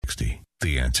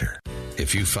the answer.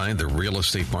 If you find the real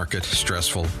estate market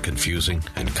stressful, confusing,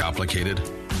 and complicated,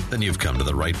 then you've come to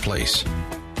the right place.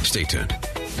 Stay tuned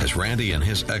as Randy and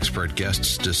his expert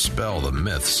guests dispel the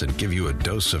myths and give you a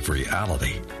dose of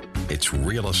reality. It's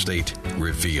Real Estate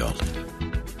Revealed.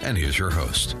 And here's your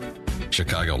host,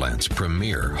 Chicagoland's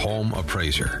premier home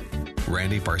appraiser,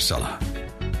 Randy Barcella.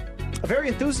 A very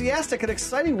enthusiastic and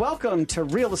exciting welcome to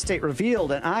Real Estate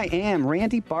Revealed, and I am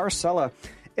Randy Barcella.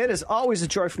 It is always a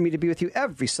joy for me to be with you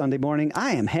every Sunday morning.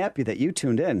 I am happy that you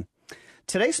tuned in.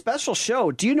 Today's special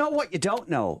show, Do You Know What You Don't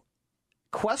Know?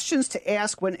 Questions to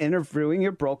ask when interviewing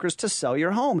your brokers to sell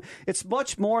your home. It's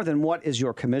much more than what is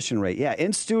your commission rate. Yeah,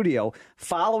 in studio,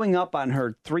 following up on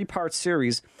her three-part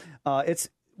series, it's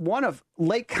one of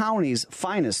Lake County's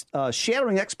finest,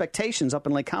 shattering expectations up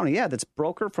in Lake County. Yeah, that's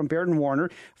broker from Baird & Warner,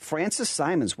 Francis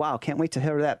Simons. Wow, can't wait to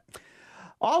hear that.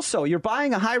 Also, you're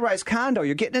buying a high-rise condo.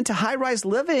 You're getting into high-rise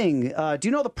living. Do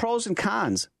you know the pros and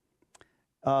cons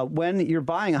when you're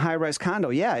buying a high-rise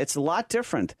condo? Yeah, it's a lot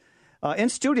different. In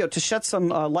studio to shed some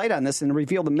light on this and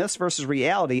reveal the myths versus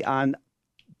reality on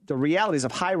the realities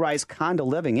of high-rise condo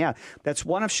living. Yeah, that's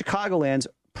one of Chicagoland's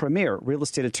premier real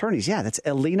estate attorneys. Yeah, that's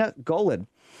Elena Golod.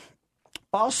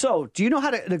 Also, do you know how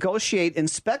to negotiate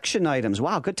inspection items?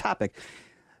 Wow, good topic.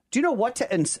 Do you know what to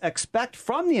expect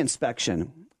from the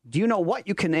inspection? Do you know what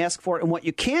you can ask for and what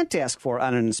you can't ask for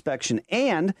on an inspection?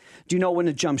 And do you know when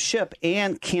to jump ship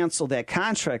and cancel that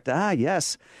contract? Ah,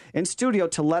 yes. In studio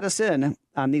to let us in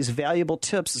on these valuable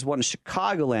tips is one of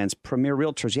Chicagoland's premier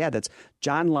realtors. Yeah, that's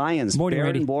John Lyons. Morning,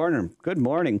 Baird & Warner. Good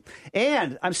morning.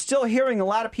 And I'm still hearing a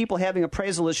lot of people having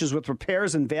appraisal issues with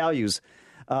repairs and values.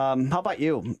 How about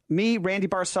you? Me, Randy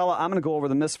Barcella, I'm going to go over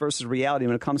the myths versus reality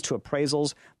when it comes to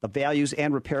appraisals, the values,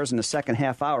 and repairs in the second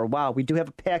half hour. Wow, we do have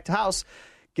a packed house.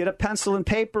 Get a pencil and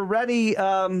paper ready.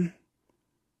 Do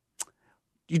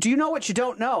you know what you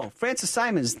don't know? Francis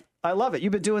Simons, I love it.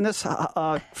 You've been doing this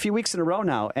a few weeks in a row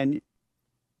now. And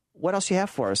what else you have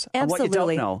for us? Absolutely. What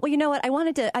you don't know? Well, you know what?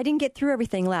 I didn't get through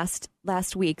everything last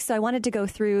week. So I wanted to go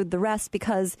through the rest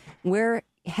because we're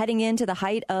heading into the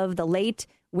height of the late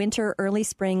winter, early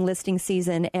spring listing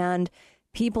season. And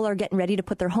people are getting ready to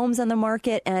put their homes on the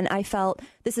market, and I felt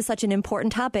this is such an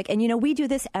important topic. And, you know, we do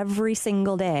this every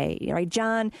single day, right?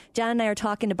 John and I are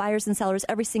talking to buyers and sellers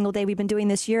every single day. We've been doing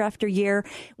this year after year.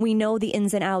 We know the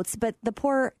ins and outs, but the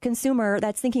poor consumer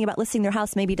that's thinking about listing their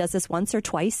house maybe does this once or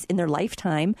twice in their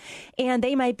lifetime, and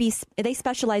they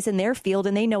specialize in their field,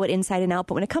 and they know it inside and out.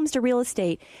 But when it comes to real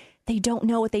estate, they don't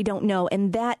know what they don't know,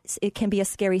 and it can be a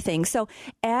scary thing. So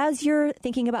as you're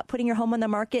thinking about putting your home on the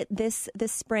market this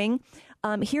spring,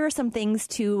 here are some things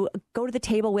to go to the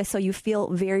table with so you feel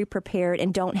very prepared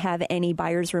and don't have any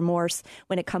buyer's remorse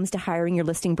when it comes to hiring your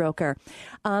listing broker.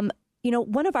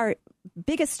 One of our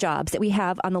biggest jobs that we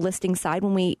have on the listing side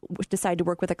when we decide to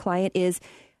work with a client is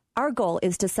our goal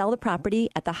is to sell the property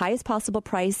at the highest possible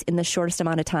price in the shortest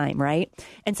amount of time, right?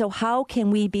 And so how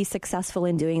can we be successful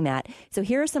in doing that? So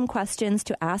here are some questions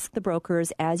to ask the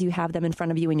brokers as you have them in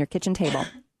front of you in your kitchen table.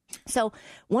 So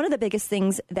one of the biggest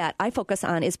things that I focus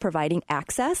on is providing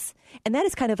access. And that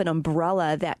is kind of an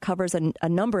umbrella that covers a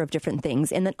number of different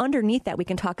things. And then underneath that, we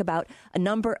can talk about a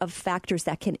number of factors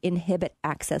that can inhibit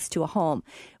access to a home.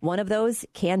 One of those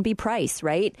can be price,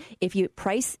 right? If you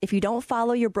don't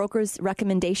follow your broker's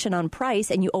recommendation on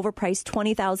price and you overprice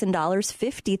 $20,000,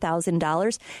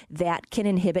 $50,000, that can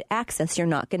inhibit access. You're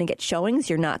not going to get showings.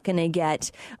 You're not going to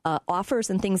get offers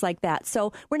and things like that.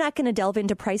 So we're not going to delve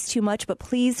into price too much, but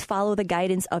please follow the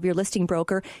guidance of your listing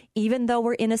broker. Even though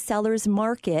we're in a seller's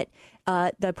market,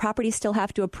 the properties still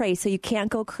have to appraise, so you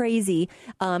can't go crazy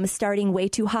starting way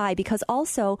too high, because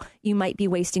also you might be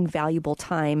wasting valuable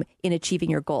time in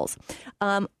achieving your goals.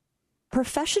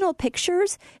 Professional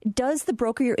pictures. Does the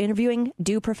broker you're interviewing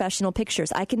do professional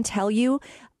pictures? I can tell you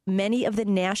many of the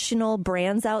national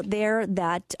brands out there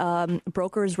that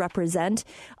brokers represent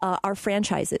are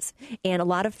franchises. And a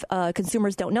lot of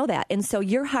consumers don't know that. And so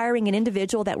you're hiring an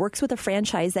individual that works with a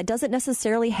franchise that doesn't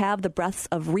necessarily have the breadth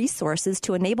of resources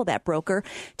to enable that broker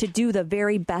to do the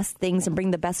very best things and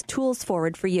bring the best tools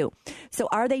forward for you. So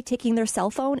are they taking their cell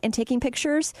phone and taking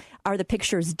pictures? Are the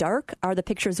pictures dark? Are the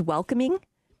pictures welcoming?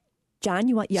 John,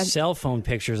 cell phone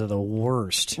pictures are the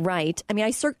worst. Right. I mean, I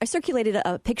circulated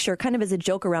a picture kind of as a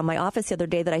joke around my office the other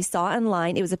day that I saw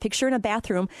online. It was a picture in a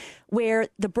bathroom where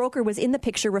the broker was in the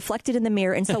picture, reflected in the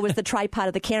mirror, and so was the tripod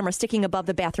of the camera sticking above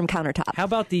the bathroom countertop. How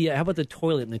about the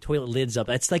toilet and the toilet lids up?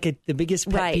 That's like the biggest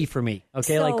pet peeve for me.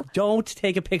 Okay, so, don't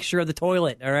take a picture of the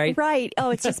toilet. All right. Right. Oh,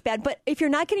 it's just bad. But if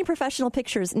you're not getting professional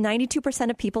pictures,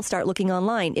 92% of people start looking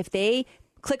online. If they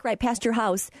click right past your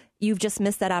house, you've just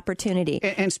missed that opportunity.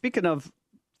 And speaking of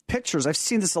pictures. I've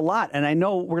seen this a lot, and I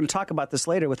know we're going to talk about this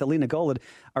later with Alina Golod,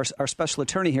 our special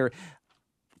attorney here.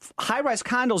 High-rise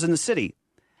condos in the city.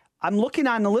 I'm looking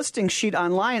on the listing sheet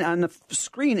online on the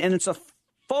screen, and it's a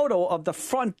photo of the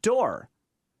front door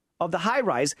of the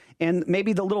high-rise and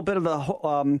maybe the little bit of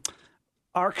the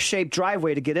arc-shaped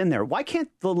driveway to get in there. Why can't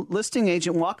the listing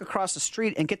agent walk across the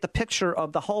street and get the picture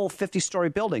of the whole 50-story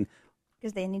building?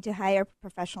 Because they need to hire a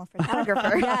professional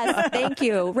photographer. Yes, thank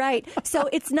you. Right. So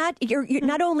it's not, you're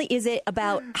not only is it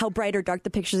about how bright or dark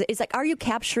the pictures, it's like, are you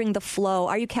capturing the flow?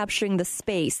 Are you capturing the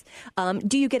space?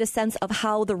 Do you get a sense of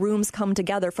how the rooms come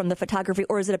together from the photography,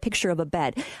 or is it a picture of a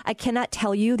bed? I cannot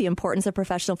tell you the importance of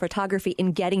professional photography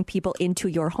in getting people into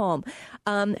your home.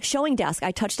 Showing desk,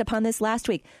 I touched upon this last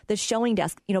week. The showing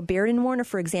desk, Baird & Warner,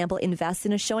 for example, invests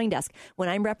in a showing desk. When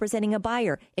I'm representing a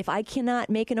buyer, if I cannot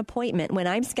make an appointment when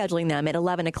I'm scheduling them at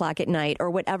 11 o'clock at night or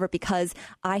whatever, because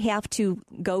I have to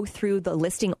go through the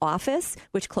listing office,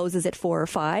 which closes at 4 or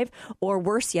 5, or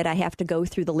worse yet, I have to go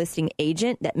through the listing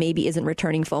agent that maybe isn't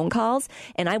returning phone calls,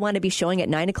 and I want to be showing at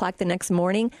 9 o'clock the next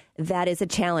morning, that is a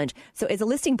challenge. So as a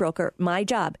listing broker, my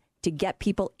job to get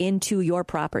people into your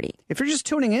property. If you're just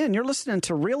tuning in, you're listening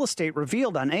to Real Estate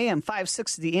Revealed on AM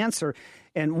 560 The Answer.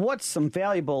 And what's some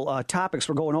valuable topics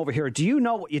we're going over here? Do you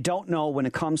know what you don't know when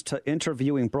it comes to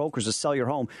interviewing brokers to sell your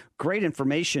home? Great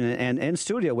information, and in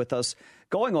studio with us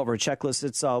going over a checklist.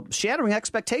 It's Shattering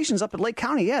Expectations up at Lake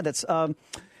County. Yeah, that's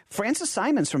Frances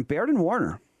Simons from Baird &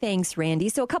 Warner. Thanks, Randy.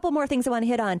 So a couple more things I want to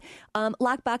hit on.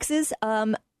 Lock boxes.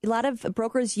 A lot of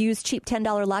brokers use cheap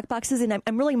 $10 lock boxes, and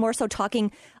I'm really more so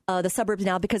talking the suburbs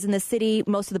now, because in the city,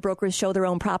 most of the brokers show their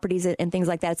own properties and things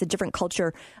like that. It's a different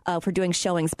culture for doing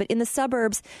showings. But in the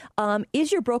suburbs,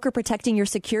 is your broker protecting your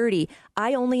security?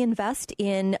 I only invest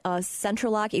in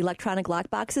central lock, electronic lock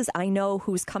boxes. I know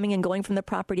who's coming and going from the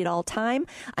property at all time.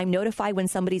 I'm notified when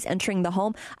somebody's entering the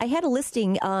home. I had a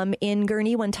listing in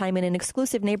Gurnee one time in an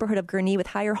exclusive neighborhood of Gurnee with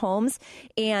higher homes,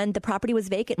 and the property was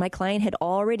vacant. My client had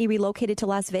already relocated to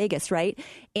Las Vegas, right?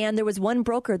 And there was one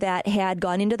broker that had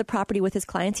gone into the property with his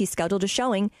clients. He scheduled a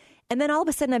showing, and then all of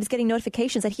a sudden I was getting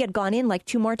notifications that he had gone in like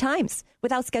 2 more times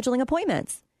without scheduling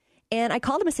appointments. And I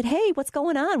called him and said, hey, what's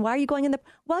going on? Why are you going in the...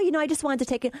 Well, I just wanted to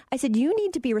take it. I said, you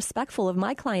need to be respectful of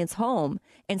my client's home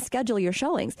and schedule your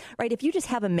showings, right? If you just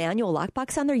have a manual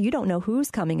lockbox on there, you don't know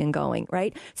who's coming and going,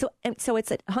 right? So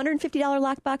it's a $150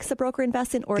 lockbox the broker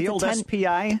invests in, or the it's old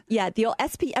SPI? Yeah, the old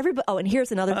SP. Everybody. Oh, and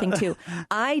here's another thing too.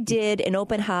 I did an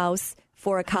open house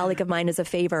for a colleague of mine as a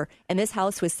favor, and this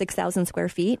house was 6,000 square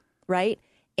feet, right?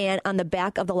 And on the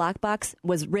back of the lockbox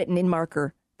was written in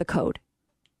marker the code,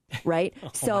 right?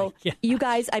 So you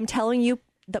guys, I'm telling you,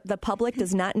 the public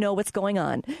does not know what's going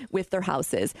on with their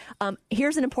houses.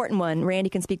 Here's an important one. Randy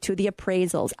can speak to the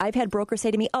appraisals. I've had brokers say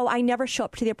to me, oh, I never show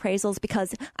up to the appraisals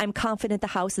because I'm confident the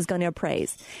house is going to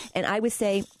appraise. And I would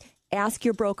say, ask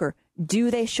your broker,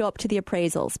 do they show up to the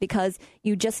appraisals? Because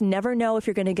you just never know if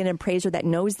you're going to get an appraiser that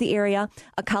knows the area.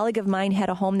 A colleague of mine had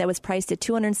a home that was priced at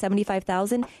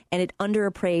 $275,000 and it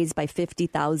underappraised by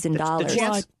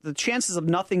 $50,000. The chances of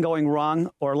nothing going wrong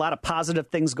or a lot of positive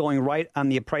things going right on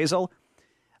the appraisal,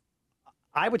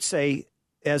 I would say,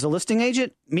 as a listing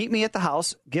agent, meet me at the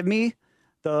house, give me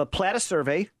the Plata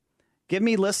survey, give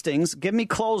me listings, give me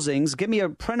closings, give me a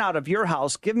printout of your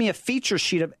house, give me a feature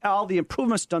sheet of all the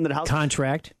improvements done to the house.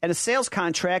 Contract. And a sales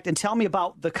contract, and tell me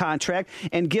about the contract,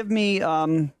 and give me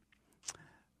the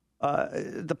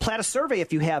Plata survey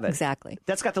if you have it. Exactly.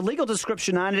 That's got the legal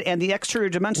description on it and the exterior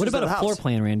dimensions of the house. What about a floor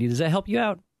plan, Randy? Does that help you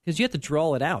out? Because you have to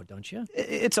draw it out, don't you?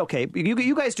 It's okay.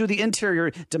 You guys do the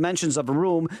interior dimensions of a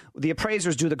room. The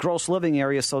appraisers do the gross living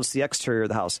area, so it's the exterior of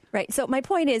the house. Right. So my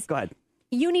point is, go ahead.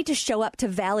 You need to show up to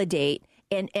validate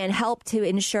and help to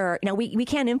ensure. Now, we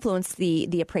can't influence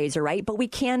the appraiser, right? But we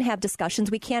can have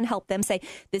discussions. We can help them say,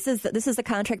 this is the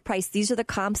contract price. These are the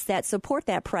comps that support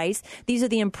that price. These are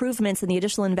the improvements and the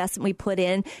additional investment we put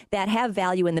in that have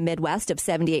value in the Midwest of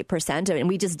 78%. And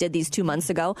we just did these 2 months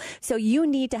ago. So you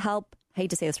need to help. I hate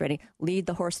to say this, Randy, lead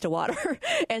the horse to water.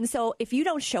 And so if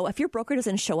your broker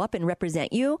doesn't show up and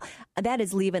represent you, that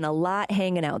is leaving a lot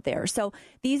hanging out there. So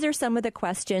these are some of the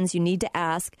questions you need to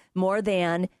ask, more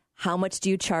than how much do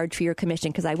you charge for your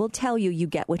commission? Because I will tell you, you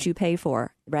get what you pay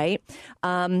for, right?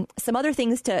 Some other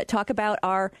things to talk about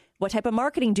are, what type of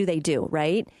marketing do they do,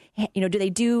 right? Do they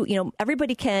do,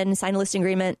 everybody can sign a listing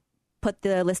agreement, put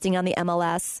the listing on the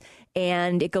MLS,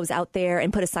 and it goes out there,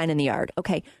 and put a sign in the yard.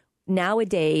 Okay,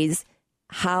 nowadays,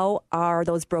 how are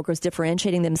those brokers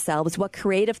differentiating themselves? What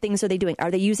creative things are they doing?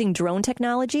 Are they using drone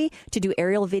technology to do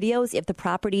aerial videos if the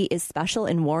property is special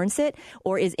and warrants it,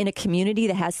 or is in a community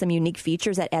that has some unique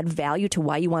features that add value to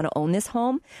why you want to own this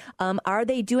home? Are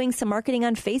they doing some marketing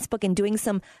on Facebook and doing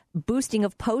some boosting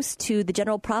of posts to the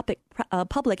general public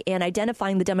and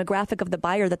identifying the demographic of the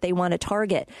buyer that they want to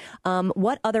target?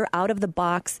 What other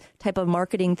out-of-the-box type of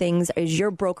marketing things is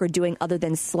your broker doing other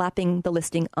than slapping the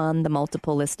listing on the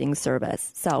multiple listing service?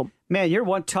 So, man, you're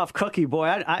one tough cookie, boy.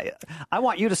 I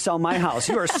want you to sell my house.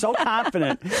 You are so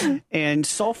confident and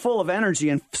so full of energy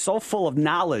and so full of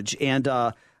knowledge. And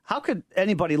how could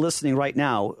anybody listening right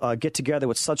now get together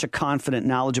with such a confident,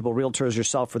 knowledgeable realtor as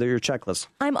yourself for your checklist?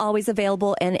 I'm always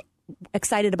available and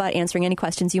excited about answering any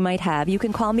questions you might have. You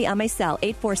can call me on my cell,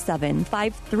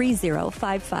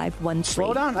 847-530-5513.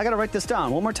 Slow down. I got to write this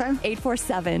down. One more time.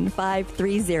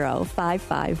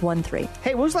 847-530-5513.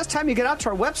 Hey, when was the last time you got out to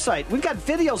our website? We've got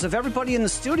videos of everybody in the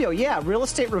studio. Yeah, Real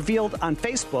Estate Revealed on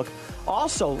Facebook.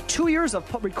 Also, 2 years of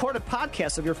recorded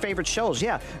podcasts of your favorite shows.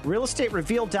 Yeah,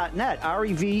 realestaterevealed.net,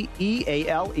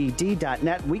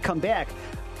 REVEALED.net. We come back.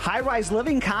 High-rise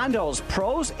living condos,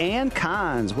 pros and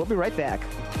cons. We'll be right back.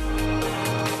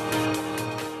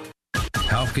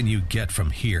 How can you get from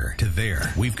here to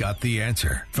there? We've got the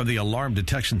answer from the Alarm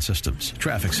Detection Systems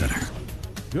Traffic Center.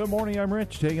 Good morning, I'm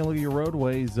Rich. Taking a look at your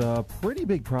roadways. Pretty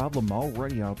big problem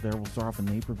already out there. We'll start off in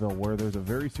Naperville, where there's a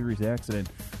very serious accident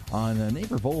on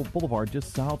Naperville Boulevard,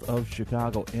 just south of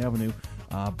Chicago Avenue.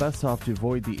 Best off to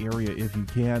avoid the area if you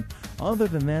can. Other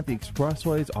than that, the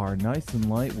expressways are nice and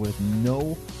light with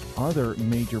no other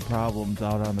major problems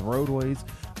out on the roadways.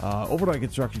 Overnight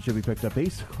construction should be picked up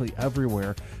basically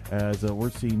everywhere, as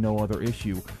we're seeing no other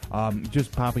issue.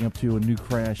 Just popping up to a new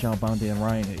crash outbound Dan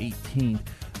Ryan at 18th.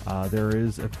 There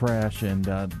is a crash, and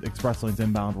express lanes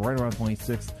inbound right around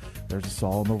 26th. There's a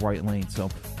stall in the right lane, so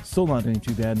still not doing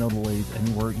too bad. No delays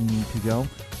anywhere you need to go.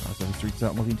 So the street's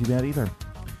not looking too bad either.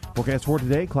 Forecast for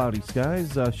today, cloudy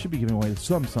skies. Should be giving way to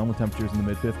some sun with temperatures in the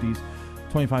mid-50s.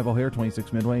 25 O'Hare,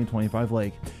 26 Midway, and 25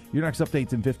 Lake. Your next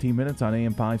update's in 15 minutes on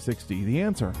AM 560. The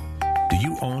Answer. Do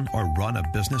you own or run a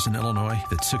business in Illinois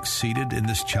that succeeded in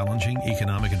this challenging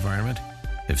economic environment?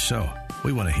 If so,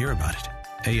 we want to hear about it.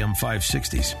 AM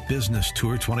 560's Business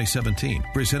Tour 2017,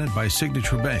 presented by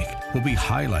Signature Bank, will be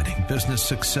highlighting business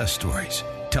success stories.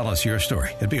 Tell us your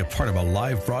story and be a part of a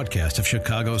live broadcast of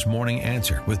Chicago's Morning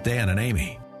Answer with Dan and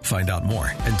Amy. Find out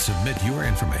more and submit your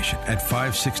information at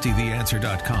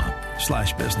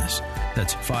 560theanswer.com/business.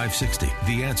 That's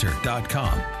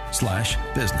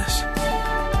 560theanswer.com/business.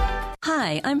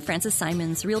 Hi, I'm Frances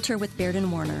Simons, realtor with Baird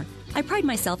 & Warner. I pride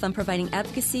myself on providing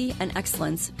advocacy and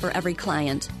excellence for every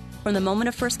client. From the moment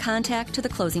of first contact to the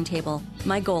closing table,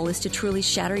 my goal is to truly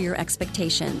shatter your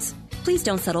expectations. Please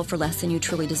don't settle for less than you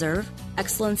truly deserve.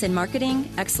 Excellence in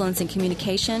marketing, excellence in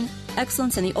communication,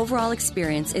 excellence in the overall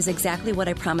experience is exactly what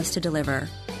I promise to deliver.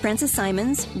 Frances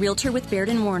Simons, realtor with Baird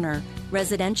 & Warner.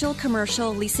 Residential,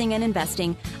 commercial, leasing, and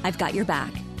investing, I've got your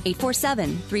back.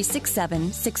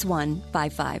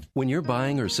 847-367-6155. When you're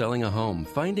buying or selling a home,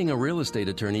 finding a real estate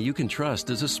attorney you can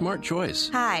trust is a smart choice.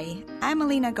 Hi, I'm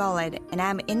Alina Golod, and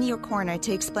I'm in your corner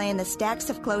to explain the stacks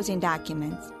of closing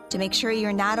documents, to make sure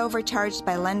you're not overcharged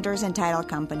by lenders and title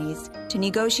companies, to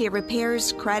negotiate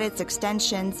repairs, credits,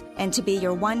 extensions, and to be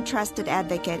your one trusted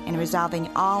advocate in resolving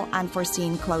all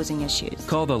unforeseen closing issues.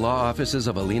 Call the law offices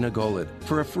of Alina Golod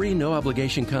for a free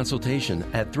no-obligation consultation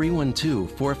at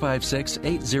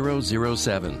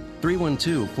 312-456-8007.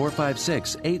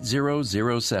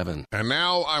 312-456-8007. And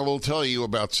now I will tell you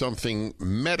about something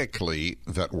medically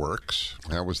that works.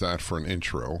 How was that for an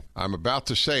intro? I'm about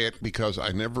to say it because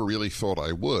I never really thought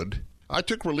I would. I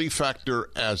took Relief Factor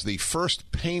as the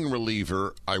first pain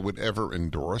reliever I would ever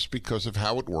endorse because of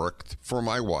how it worked for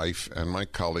my wife and my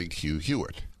colleague Hugh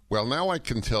Hewitt. Well, now I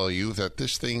can tell you that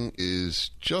this thing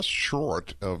is just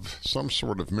short of some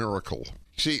sort of miracle.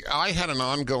 See, I had an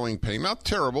ongoing pain, not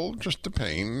terrible, just a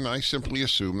pain. I simply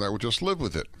assumed I would just live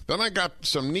with it. Then I got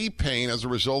some knee pain as a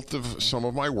result of some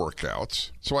of my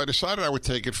workouts, so I decided I would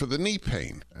take it for the knee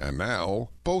pain, and now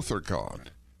both are gone.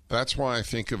 That's why I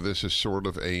think of this as sort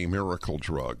of a miracle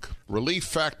drug.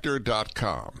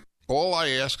 ReliefFactor.com. All I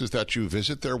ask is that you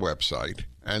visit their website,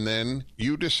 and then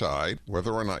you decide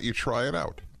whether or not you try it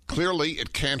out. Clearly,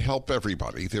 it can't help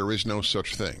everybody. There is no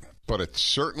such thing. But it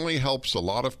certainly helps a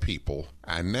lot of people,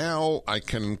 and now I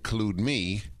can include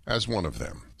me as one of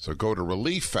them. So go to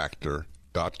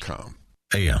ReliefFactor.com.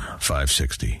 AM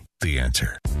 560, The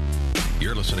Answer.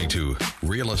 You're listening to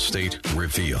Real Estate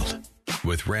Revealed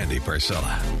with Randy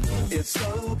Barcella. It's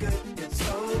so good, it's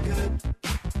so good.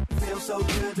 Feels so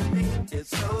good to me. It's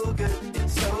so good,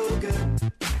 it's so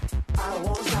good.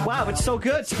 Wow, it's so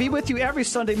good to be with you every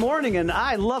Sunday morning, and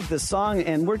I love this song,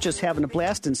 and we're just having a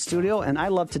blast in studio, and I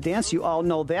love to dance. You all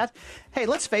know that. Hey,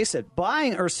 let's face it,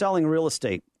 buying or selling real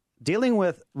estate, dealing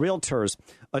with realtors,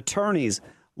 attorneys,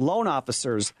 loan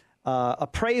officers,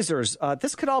 appraisers,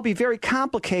 this could all be very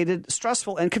complicated,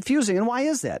 stressful, and confusing. And why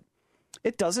is that?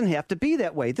 It doesn't have to be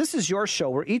that way. This is your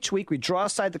show where each week we draw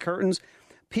aside the curtains,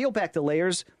 peel back the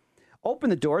layers,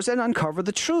 open the doors, and uncover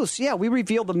the truths. Yeah, we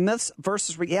reveal the myths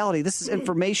versus reality. This is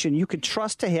information you can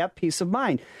trust to have peace of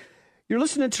mind. You're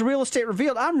listening to Real Estate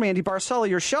Revealed. I'm Randy Barcella,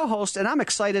 your show host, and I'm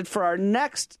excited for our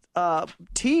next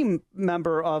team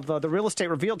member of the Real Estate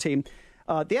Revealed team.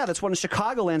 That's one of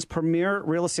Chicagoland's premier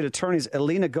real estate attorneys,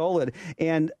 Elena Golod.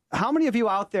 And how many of you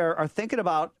out there are thinking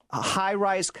about a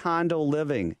high-rise condo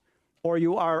living, or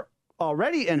you are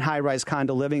already in high-rise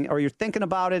condo living, or you're thinking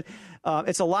about it?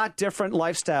 It's a lot different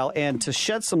lifestyle. And to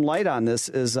shed some light on this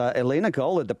is Elena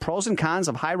Golod, the pros and cons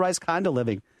of high-rise condo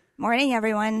living. Morning,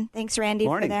 everyone. Thanks, Randy,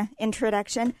 for the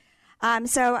introduction.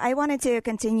 So I wanted to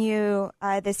continue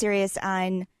the series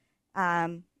on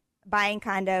buying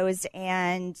condos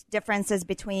and differences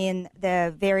between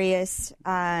the various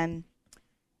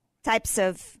types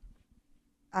of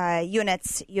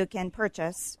units you can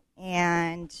purchase,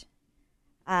 and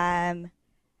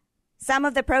some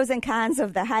of the pros and cons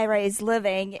of the high-rise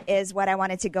living is what I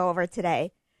wanted to go over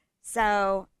today.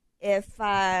 So if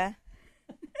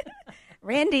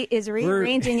Randy is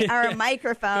rearranging our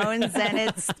microphones, and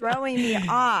it's throwing me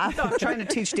off. No, I'm trying to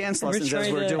teach dance lessons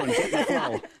as we're doing.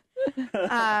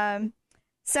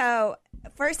 So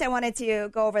first I wanted to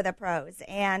go over the pros.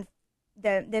 And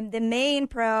the main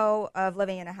pro of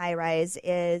living in a high-rise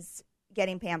is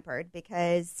getting pampered,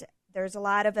 because there's a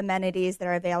lot of amenities that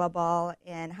are available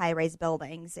in high-rise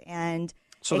buildings. And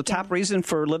so the top reason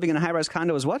for living in a high-rise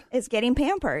condo is what? It's getting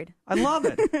pampered. I love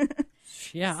it.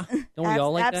 Yeah. Don't we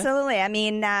all like that? Absolutely. I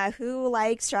mean, who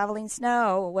likes shoveling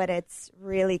snow when it's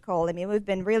really cold? I mean, we've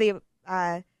been really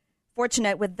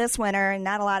fortunate with this winter, and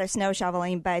not a lot of snow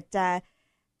shoveling, but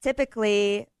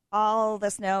typically all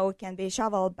the snow can be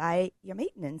shoveled by your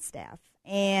maintenance staff.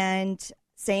 And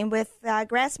same with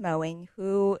grass mowing.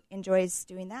 Who enjoys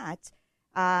doing that?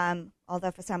 Although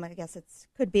for some, I guess it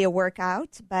could be a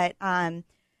workout. But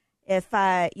if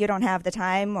you don't have the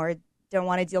time or don't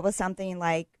want to deal with something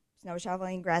like snow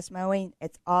shoveling, grass mowing,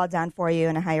 it's all done for you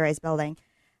in a high-rise building.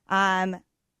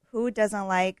 Who doesn't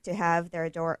like to have their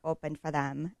door open for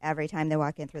them every time they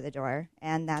walk in through the door?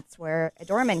 And that's where a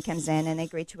doorman comes in, and they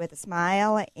greet you with a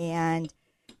smile, and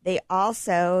they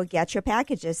also get your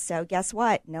packages. So guess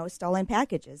what? No stolen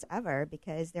packages ever,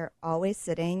 because they're always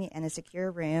sitting in a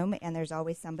secure room, and there's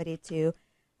always somebody to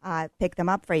pick them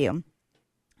up for you.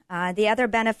 The other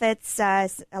benefits, a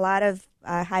lot of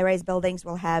high-rise buildings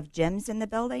will have gyms in the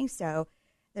building, so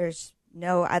there's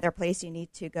no other place you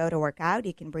need to go to work out.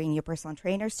 You can bring your personal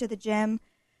trainers to the gym.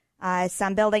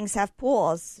 Some buildings have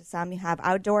pools. Some have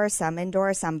outdoor, some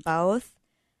indoor, some both.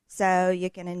 So you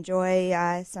can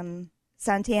enjoy some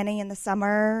sun tanning in the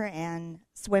summer and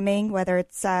swimming, whether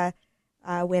it's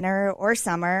winter or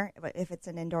summer, if it's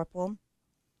an indoor pool.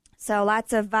 So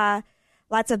lots of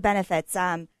benefits.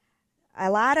 A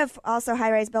lot of also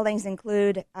high-rise buildings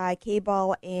include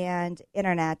cable and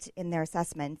internet in their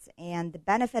assessments. And the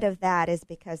benefit of that is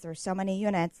because there are so many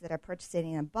units that are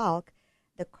purchasing in bulk,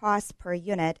 the cost per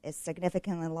unit is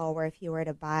significantly lower if you were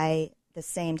to buy the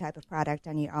same type of product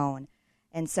on your own.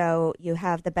 And so you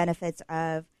have the benefits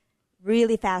of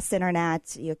really fast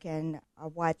internet. You can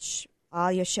watch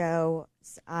all your shows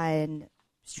on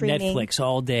streaming. Netflix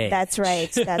all day. That's right.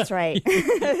 That's right.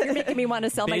 You're making me want to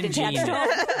sell my detached home.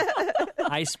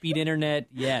 High-speed internet,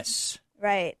 yes.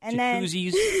 Right. And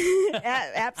jacuzzis.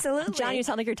 Absolutely. John, you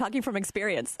sound like you're talking from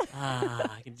experience.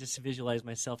 I can just visualize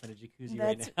myself in a jacuzzi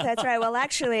right now. That's right. Well,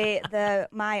 actually,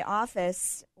 my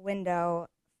office window,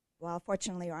 well,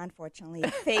 fortunately or unfortunately,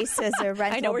 faces a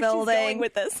rental I know where building she's going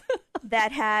with this.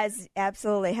 that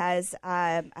absolutely has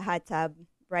a hot tub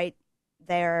right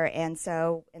there. And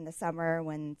so in the summer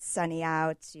when it's sunny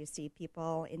out, you see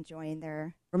people enjoying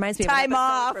their Reminds me time of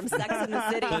off from Sex and the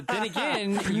City. But then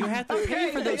again, you have to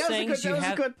pay for those things. That was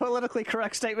a good politically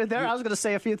correct statement there. I was going to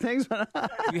say a few things, but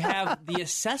you have the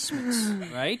assessments,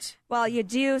 right? Well, you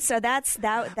do. So that's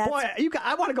boy.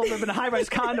 I want to go live in a high-rise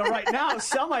condo right now.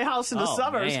 Sell my house in the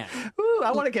suburbs. Ooh,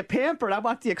 I want to get pampered. I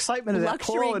want the excitement of that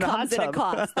pool and a hot tub. Luxury comes at a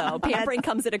cost, though. Pampering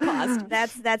comes at a cost.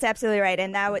 That's absolutely right,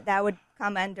 and that would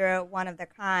come under one of the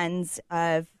cons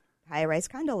of high-rise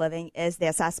condo living is the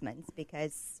assessments,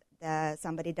 because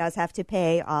somebody does have to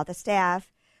pay all the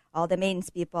staff, all the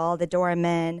maintenance people, the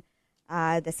doormen,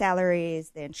 the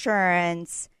salaries, the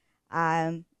insurance,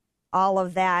 all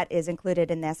of that is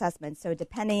included in the assessment. So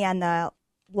depending on the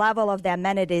level of the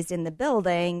amenities in the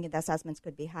building, the assessments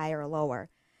could be higher or lower.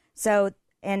 So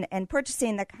in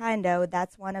purchasing the condo,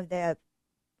 that's one of the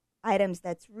items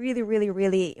that's really, really,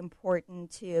 really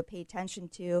important to pay attention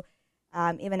to,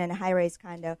 even in a high-rise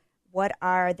condo. What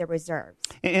are the reserves?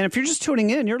 And if you're just tuning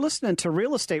in, you're listening to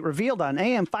Real Estate Revealed on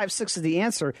AM 560 The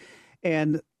Answer.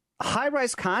 And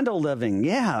high-rise condo living,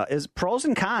 is pros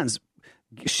and cons.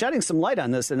 Shedding some light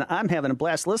on this, and I'm having a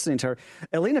blast listening to her.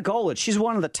 Alina Golod, she's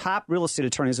one of the top real estate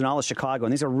attorneys in all of Chicago,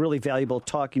 and these are really valuable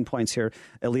talking points here.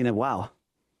 Alina, wow.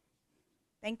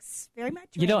 Thanks very much.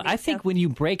 You know, Randy. I think when you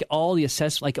break all the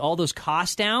all those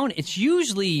costs down, it's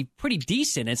usually pretty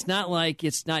decent. It's not like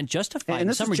it's not justified. And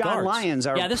this in some is John regards. Lyons,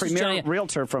 our premier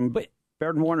realtor from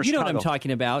Baird & Warner, you know Chicago. what I'm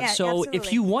talking about. Yeah, so absolutely.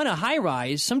 if you want a high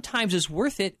rise, sometimes it's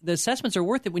worth it. The assessments are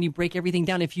worth it when you break everything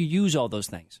down if you use all those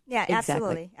things. Yeah,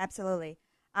 Exactly. absolutely.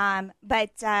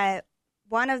 But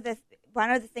one of the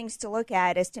things to look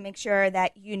at is to make sure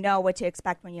that you know what to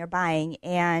expect when you're buying,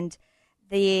 and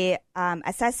the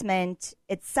assessment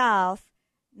itself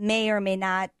may or may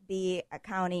not be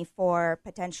accounting for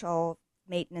potential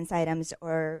maintenance items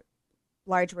or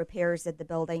large repairs that the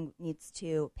building needs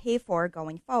to pay for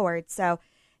going forward. So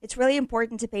it's really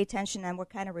important to pay attention on what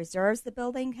kind of reserves the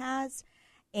building has.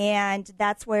 And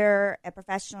that's where a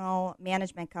professional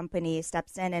management company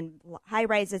steps in. And high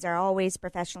rises are always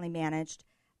professionally managed,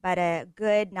 but a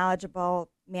good,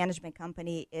 knowledgeable management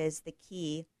company is the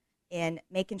key in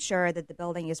making sure that the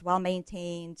building is well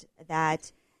maintained,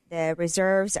 that the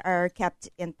reserves are kept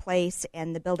in place,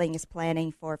 and the building is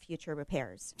planning for future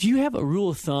repairs. Do you have a rule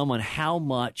of thumb on how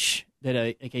much that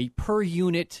a per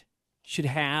unit should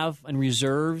have in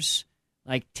reserves?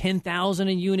 Like 10,000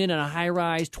 a unit on a high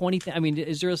rise, 20,000. I mean,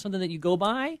 is there something that you go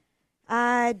by?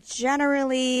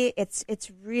 Generally, it's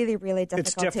really, really difficult.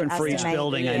 It's different to for each estimate.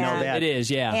 building. Yeah. I know that It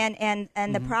is, yeah.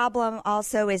 And the problem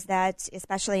also is that,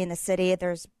 especially in the city,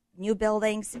 there's new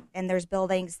buildings and there's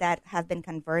buildings that have been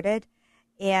converted.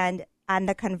 And on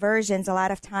the conversions, a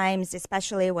lot of times,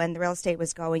 especially when the real estate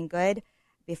was going good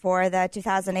before the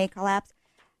 2008 collapse,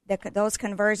 those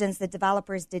conversions, the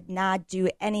developers did not do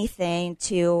anything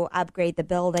to upgrade the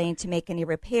building, to make any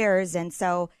repairs. And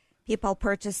so people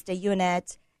purchased a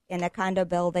unit in a condo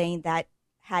building that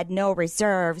had no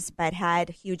reserves but had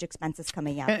huge expenses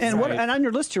coming out. And on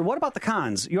your list here, what about the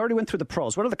cons? You already went through the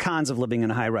pros. What are the cons of living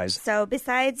in a high rise? So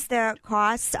besides the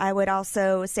costs, I would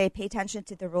also say pay attention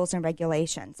to the rules and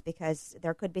regulations, because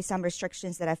there could be some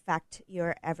restrictions that affect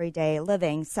your everyday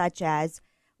living, such as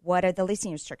what are the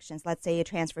leasing restrictions? Let's say you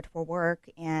transferred for work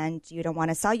and you don't want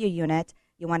to sell your unit,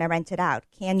 you want to rent it out.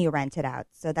 Can you rent it out?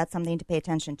 So that's something to pay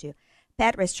attention to.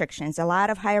 Pet restrictions. A lot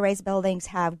of high-rise buildings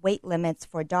have weight limits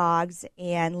for dogs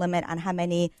and limit on how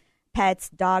many pets,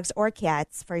 dogs or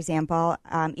cats, for example,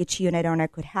 each unit owner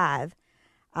could have.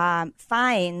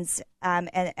 Fines,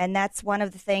 and that's one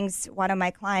of the things one of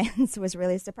my clients was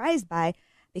really surprised by,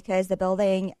 because the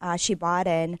building she bought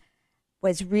in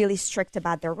was really strict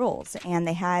about their rules, and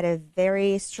they had a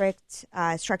very strict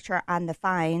structure on the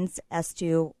fines as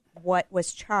to what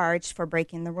was charged for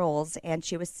breaking the rules, and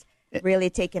she was really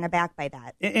taken aback by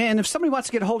that. And if somebody wants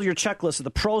to get a hold of your checklist of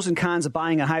the pros and cons of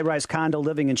buying a high-rise condo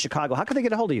living in Chicago, how can they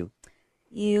get a hold of you?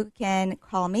 You can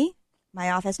call me.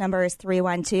 My office number is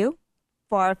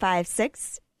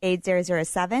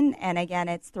 312-456-8007, and again,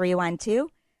 it's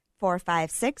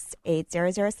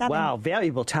 312-456-8007. Wow,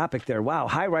 valuable topic there. Wow,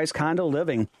 high-rise condo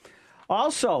living.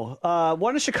 Also,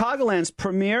 one of Chicagoland's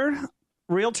premier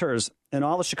realtors in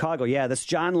all of Chicago, that's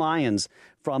John Lyons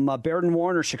from Baird &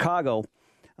 Warner, Chicago,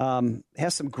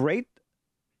 has some great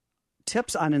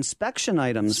tips on inspection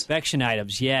items. Inspection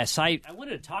items, yes. I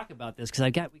wanted to talk about this because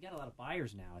we got a lot of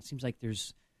buyers now. It seems like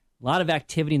there's a lot of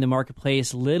activity in the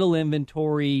marketplace, little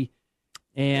inventory.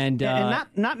 And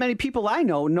not many people I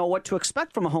know what to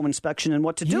expect from a home inspection and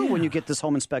what to do when you get this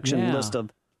home inspection list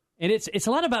of. And it's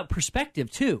a lot about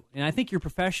perspective, too. And I think your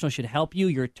professional should help you.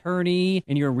 Your attorney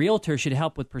and your realtor should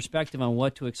help with perspective on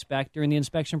what to expect during the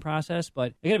inspection process.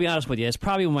 But I got to be honest with you, it's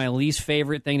probably my least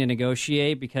favorite thing to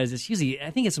negotiate, because it's usually, I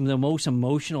think it's the most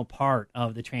emotional part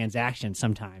of the transaction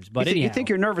sometimes. But you think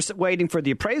you're nervous waiting for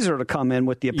the appraiser to come in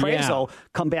with the appraisal,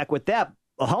 come back with that.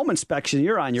 A home inspection,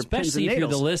 you're on your pins and needles. Especially if you're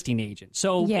the listing agent.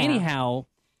 So anyhow,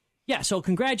 Yeah, so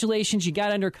congratulations, you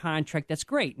got under contract. That's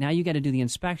great. Now you got to do the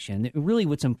inspection. Really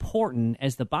what's important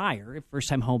as the buyer,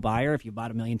 first-time home buyer, if you bought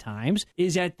a million times,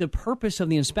 is that the purpose of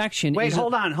the inspection Wait, is...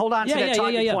 hold on to that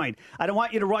talking point. I don't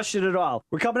want you to rush it at all.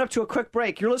 We're coming up to a quick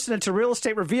break. You're listening to Real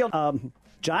Estate Revealed.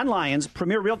 John Lyons,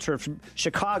 premier realtor from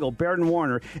Chicago, Baird &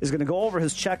 Warner, is going to go over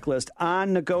his checklist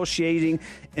on negotiating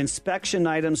inspection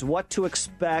items, what to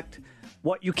expect,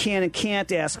 what you can and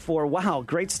can't ask for. Wow,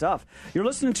 great stuff. You're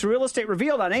listening to Real Estate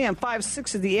Revealed on AM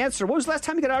 560 The Answer. When was the last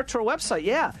time you got out to our website?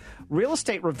 Yeah,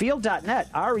 realestaterevealed.net,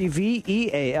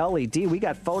 REVEALED. We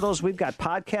got photos, we've got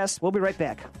podcasts. We'll be right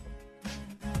back.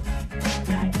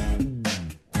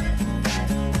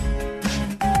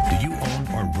 Do you own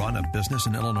or run a business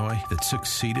in Illinois that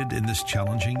succeeded in this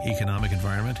challenging economic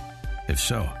environment? If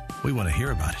so, we want to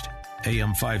hear about it.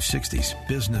 AM 560's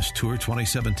Business Tour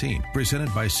 2017,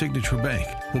 presented by Signature Bank,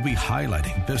 will be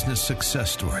highlighting business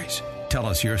success stories. Tell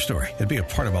us your story and be a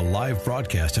part of a live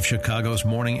broadcast of Chicago's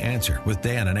Morning Answer with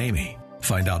Dan and Amy.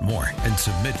 Find out more and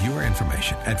submit your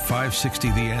information at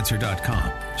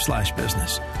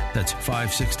 560theanswer.com/business. That's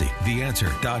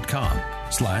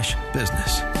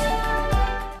 560theanswer.com/business.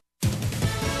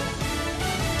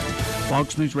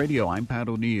 Fox News Radio, I'm Pat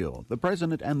O'Neill. The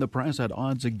president and the press at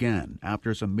odds again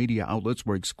after some media outlets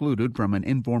were excluded from an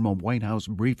informal White House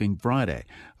briefing Friday.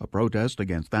 A protest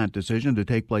against that decision to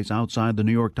take place outside the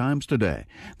New York Times today.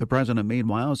 The president,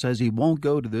 meanwhile, says he won't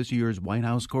go to this year's White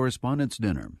House Correspondents'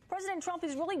 Dinner. President Trump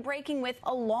is really breaking with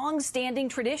a long-standing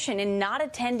tradition in not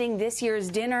attending this year's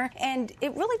dinner, and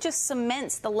it really just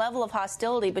cements the level of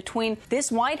hostility between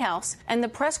this White House and the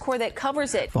press corps that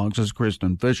covers it. Fox's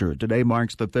Kristen Fisher. Today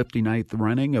marks the 59th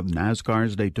running of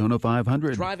NASCAR's Daytona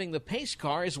 500. Driving the pace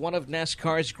car is one of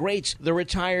NASCAR's greats, the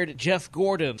retired Jeff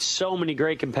Gordon. So many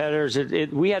great competitors.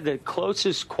 We had the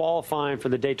closest qualifying for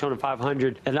the Daytona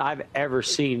 500 that I've ever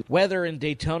seen. Weather in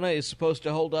Daytona is supposed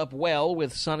to hold up well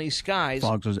with sunny skies.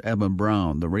 Fox's Evan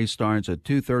Brown. The race starts at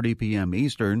 2:30 p.m.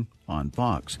 Eastern on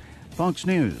Fox. Fox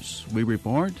News. We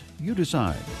report, you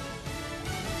decide.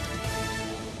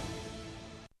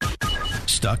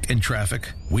 Stuck in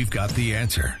traffic? We've got the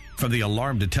answer. From the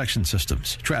Alarm Detection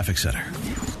Systems Traffic Center.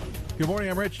 Good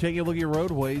morning, I'm Rich. Taking a look at your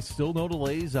roadways. Still no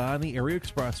delays on the area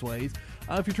expressways.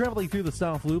 If you're traveling through the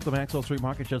South Loop, the Maxwell Street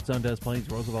Market shuts down Des Plaines,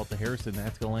 Roosevelt to Harrison.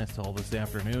 That's going to last till this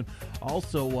afternoon.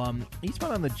 Also,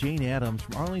 eastbound on the Jane Addams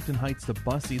from Arlington Heights to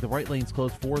Bussey, the right lane's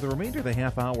closed for the remainder of the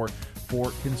half hour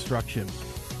for construction.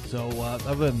 So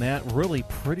other than that, really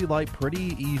pretty light,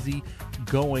 pretty easy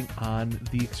going on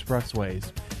the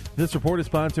expressways. This report is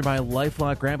sponsored by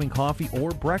LifeLock. Grabbing coffee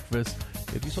or breakfast.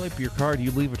 If you swipe your card, you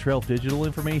leave a trail of digital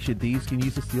information. These can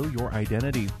use to steal your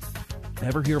identity.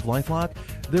 Ever hear of LifeLock?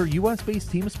 Their U.S.-based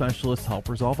team of specialists help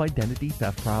resolve identity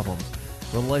theft problems.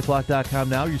 Go to LifeLock.com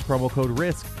now. Use promo code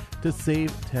RISK to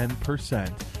save 10%.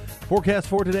 Forecast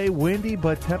for today, windy,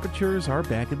 but temperatures are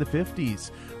back in the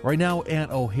 50s. Right now at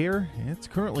O'Hare, it's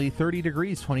currently 30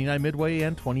 degrees, 29 Midway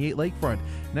and 28 Lakefront.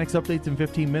 Next update's in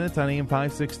 15 minutes on AM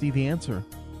 560 The Answer.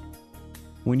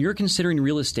 When you're considering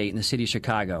real estate in the city of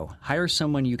Chicago, hire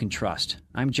someone you can trust.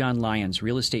 I'm John Lyons,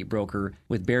 real estate broker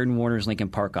with Baird & Warner's Lincoln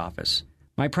Park office.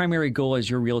 My primary goal as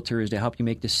your realtor is to help you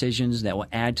make decisions that will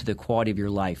add to the quality of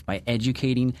your life by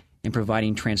educating and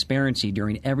providing transparency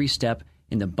during every step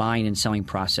in the buying and selling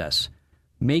process.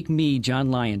 Make me, John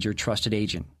Lyons, your trusted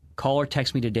agent. Call or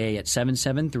text me today at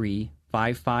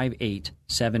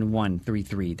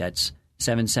 773-558-7133. That's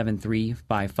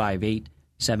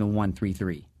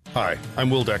 773-558-7133. Hi, I'm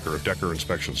Will Decker of Decker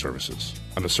Inspection Services.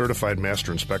 I'm a certified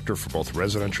master inspector for both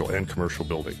residential and commercial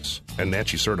buildings, and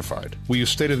NACHI certified. We use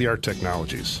state-of-the-art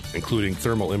technologies, including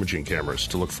thermal imaging cameras,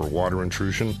 to look for water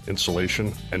intrusion,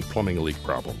 insulation, and plumbing leak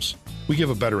problems. We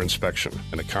give a better inspection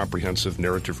and a comprehensive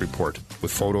narrative report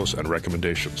with photos and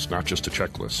recommendations, not just a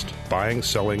checklist. Buying,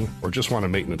 selling, or just want a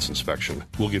maintenance inspection,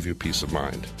 we'll give you peace of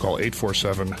mind. Call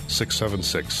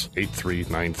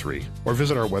 847-676-8393 or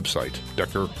visit our website,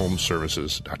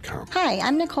 DeckerHomeservices.com. Hi,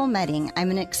 I'm Nicole Medding.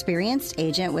 I'm an experienced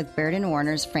agent with Baird &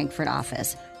 Warner's Frankfurt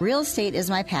office. Real estate is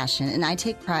my passion, and I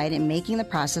take pride in making the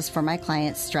process for my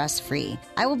clients stress-free.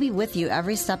 I will be with you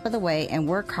every step of the way and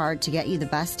work hard to get you the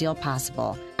best deal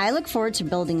possible. I look forward to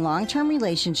building long-term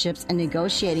relationships and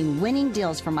negotiating winning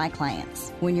deals for my clients.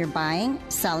 When you're buying,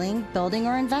 selling, building,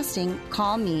 or investing,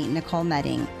 call me, Nicole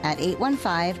Medding, at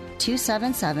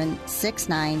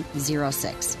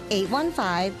 815-277-6906.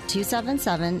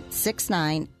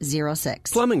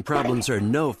 815-277-6906. Plumbing problems are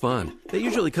no fun. They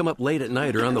usually come up late at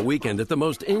night or on the weekend at the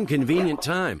most inconvenient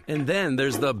time. And then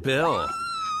there's the bill.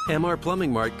 MR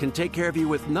Plumbing Mart can take care of you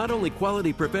with not only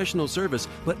quality professional service,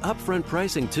 but upfront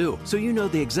pricing too, so you know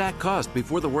the exact cost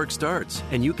before the work starts.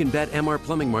 And you can bet MR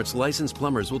Plumbing Mart's licensed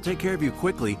plumbers will take care of you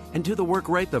quickly and do the work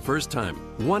right the first time.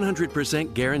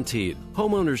 100% guaranteed.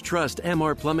 Homeowners trust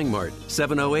MR Plumbing Mart.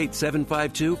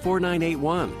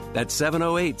 708-752-4981. That's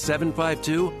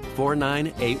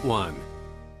 708-752-4981.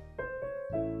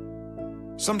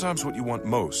 Sometimes what you want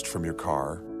most from your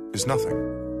car is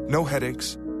nothing. No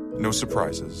headaches, no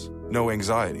surprises, no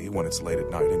anxiety when it's late at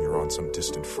night and you're on some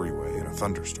distant freeway in a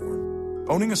thunderstorm.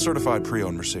 Owning a certified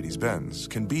pre-owned Mercedes-Benz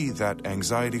can be that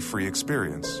anxiety-free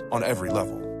experience on every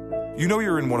level. You know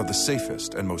you're in one of the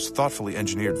safest and most thoughtfully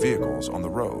engineered vehicles on the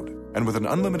road. And with an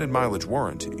unlimited mileage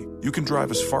warranty, you can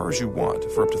drive as far as you want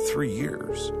for up to 3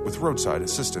 years, with roadside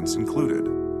assistance included.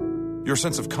 Your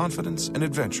sense of confidence and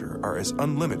adventure are as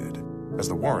unlimited as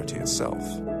the warranty itself.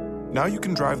 Now you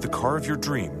can drive the car of your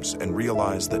dreams and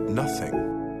realize that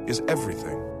nothing is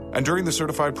everything. And during the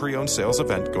Certified Pre-Owned Sales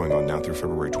event going on now through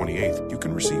February 28th, you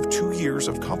can receive 2 years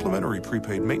of complimentary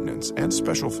prepaid maintenance and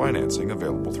special financing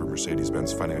available through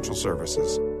Mercedes-Benz Financial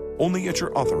Services. Only at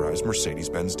your authorized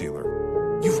Mercedes-Benz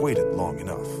dealer. You've waited long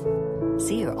enough.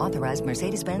 See your authorized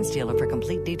Mercedes-Benz dealer for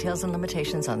complete details and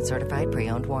limitations on certified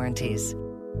pre-owned warranties.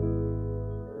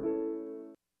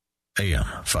 AM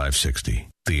 560.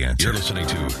 The Answer. You're listening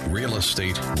to Real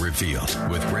Estate Revealed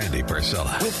with Randy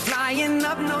Barcella. We're flying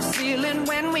up no ceiling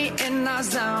when we in our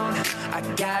zone. I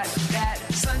got that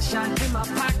sunshine in my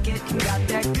pocket, got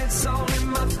that good soul in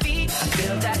my feet. I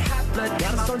feel that hot blood.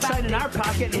 Got the sunshine in our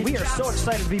pocket, and we are so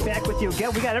excited to be back with you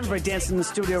again. We got everybody dancing in the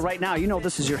studio right now. You know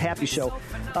this is your happy show.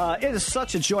 It is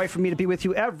such a joy for me to be with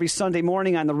you every Sunday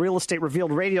morning on the Real Estate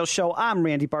Revealed radio show. I'm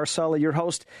Randy Barcella, your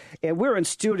host, and we're in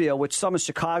studio with some of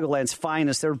Chicagoland's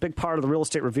finest. They're a big part of the Real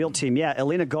Estate Revealed team. Yeah,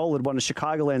 Elena Golod, one of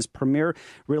Chicagoland's premier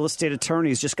real estate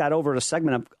attorneys, just got over a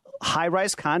segment of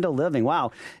high-rise condo living.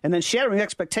 Wow. And then Shattering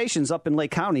Expectations up in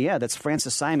Lake County. Yeah, that's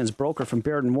Francis Simons, broker from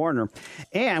Baird & Warner.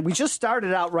 And we just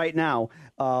started out right now,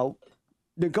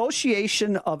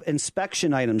 negotiation of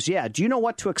inspection items. Yeah, do you know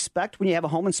what to expect when you have a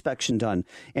home inspection done?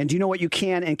 And do you know what you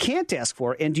can and can't ask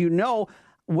for? And do you know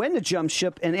when to jump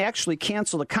ship and actually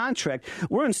cancel the contract?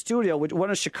 We're in studio with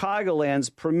one of Chicagoland's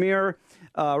premier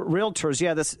realtors.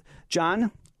 Yeah, this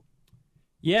John?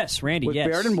 Yes, Randy, with yes.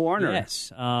 Baird & Warner.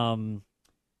 Yes.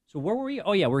 So where were we?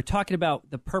 Oh, yeah, we're talking about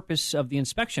the purpose of the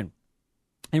inspection.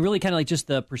 And really kind of like just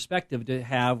the perspective to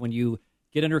have when you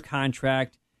get under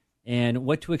contract and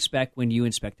what to expect when you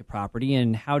inspect the property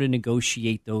and how to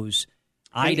negotiate those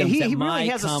items he that might really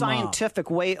has come a scientific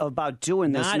way about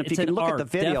doing this. And if you can look at the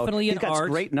video, he's got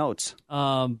great notes.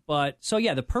 But so,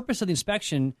 yeah, the purpose of the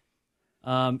inspection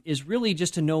is really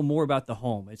just to know more about the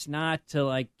home. It's not to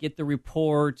like get the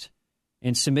report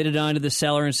and submit it onto the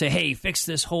seller and say, hey, fix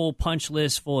this whole punch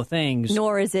list full of things.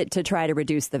 Nor is it to try to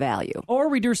reduce the value. Or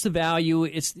reduce the value.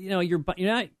 It's, you're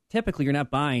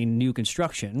not buying new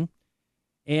construction.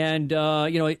 And,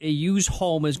 a used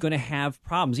home is going to have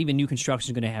problems. Even new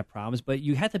construction is going to have problems. But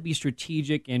you have to be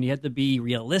strategic and you have to be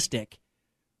realistic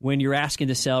when you're asking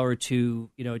the seller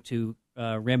to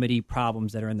remedy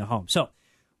problems that are in the home. So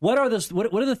what are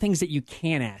the things that you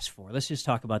can ask for? Let's just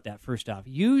talk about that first off.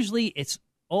 Usually it's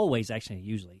always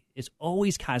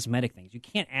cosmetic things. You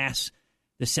can't ask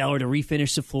the seller to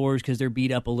refinish the floors because they're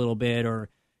beat up a little bit, or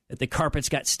that the carpet's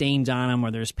got stains on them,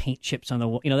 or there's paint chips on the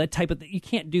wall. That type of thing. You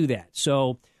can't do that.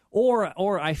 So,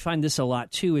 or I find this a lot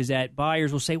too, is that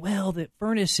buyers will say, well, the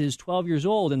furnace is 12 years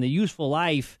old and the useful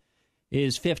life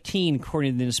is 15,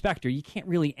 according to the inspector. You can't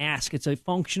really ask. It's a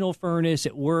functional furnace.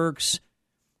 It works.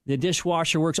 The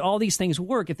dishwasher works. All these things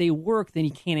work. If they work, then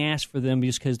you can't ask for them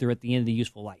just because they're at the end of the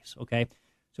useful lives. Okay.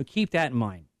 So keep that in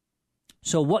mind.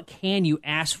 So what can you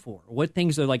ask for? What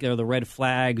things are the red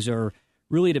flags or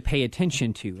really to pay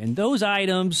attention to? And those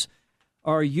items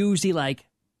are usually like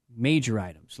major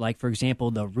items. Like, for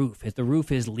example, the roof. If the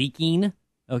roof is leaking,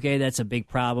 okay, that's a big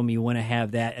problem. You want to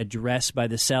have that addressed by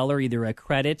the seller, either a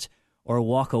credit or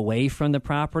walk away from the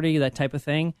property, that type of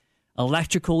thing.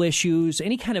 Electrical issues,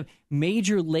 any kind of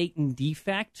major latent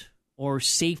defect or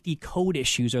safety code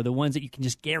issues are the ones that you can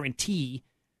just guarantee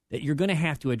that you're going to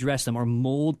have to address them. Or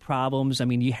mold problems. I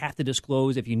mean, you have to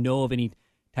disclose if you know of any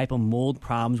type of mold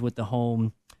problems with the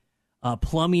home.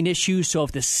 Plumbing issues, so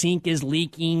if the sink is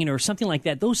leaking or something like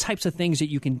that, those types of things that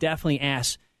you can definitely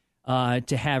ask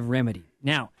to have remedy.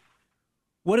 Now,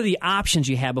 what are the options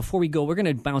you have? Before we go, we're going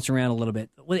to bounce around a little bit.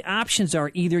 Well, the options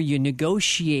are either you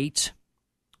negotiate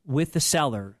with the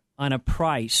seller on a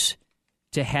price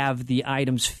to have the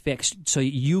items fixed so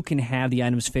you can have the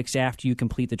items fixed after you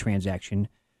complete the transaction.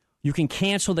 You can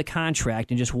cancel the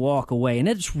contract and just walk away. And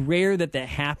it's rare that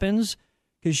happens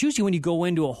Because usually when you go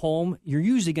into a home, you're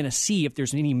usually going to see if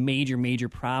there's any major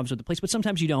problems with the place, but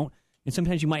sometimes you don't, and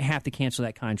sometimes you might have to cancel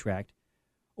that contract.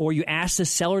 Or you ask the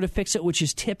seller to fix it, which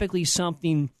is typically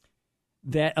something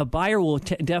that a buyer will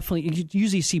definitely, you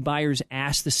usually see buyers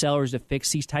ask the sellers to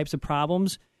fix these types of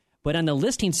problems. But on the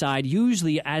listing side,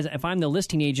 usually if I'm the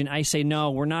listing agent, I say,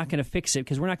 no, we're not going to fix it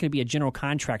because we're not going to be a general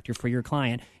contractor for your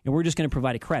client, and we're just going to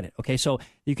provide a credit. Okay, so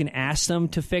you can ask them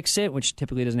to fix it, which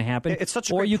typically doesn't happen. It's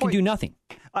such a or great you point. can do nothing.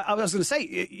 I was going to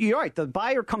say, you're right. The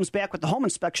buyer comes back with the home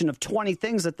inspection of 20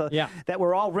 things that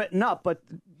were all written up, but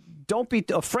don't be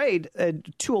afraid,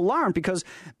 too alarmed, because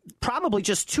probably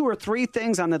just 2 or 3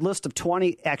 things on the list of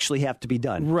 20 actually have to be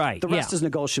done. Right. The rest is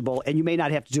negotiable, and you may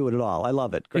not have to do it at all. I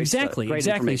love it. Great Exactly. Great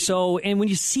Exactly. So, and when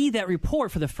you see that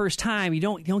report for the first time, you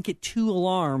don't get too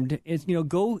alarmed. It's,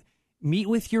 go meet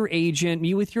with your agent,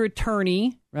 meet with your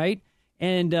attorney, right?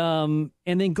 And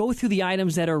then go through the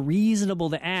items that are reasonable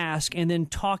to ask, and then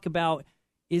talk about,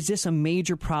 is this a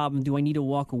major problem? Do I need to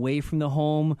walk away from the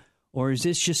home? Or is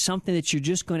this just something that you're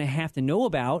just going to have to know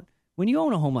about when you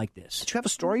own a home like this? Did you have a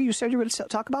story you said you were going to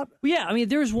talk about? Well, yeah, I mean,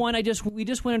 there's one. We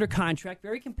just went under contract,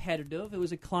 very competitive. It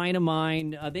was a client of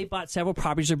mine. They bought several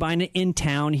properties. They're buying it in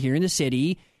town here in the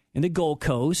city, in the Gold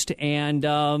Coast, and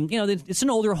it's an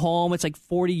older home. It's like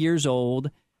 40 years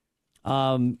old.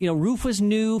 Roof was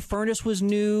new, furnace was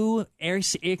new, air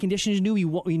conditioning is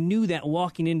new. We knew that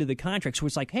walking into the contract, so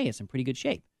it's like, hey, it's in pretty good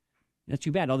shape. Not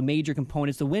too bad. All the major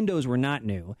components, the windows were not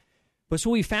new. But so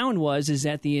what we found is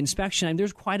that the inspection,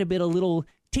 there's quite a bit of little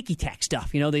ticky-tack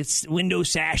stuff. The window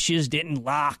sashes didn't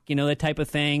lock, that type of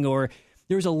thing. Or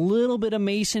there's a little bit of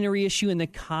masonry issue in the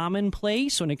common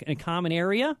place, or in a common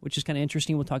area, which is kind of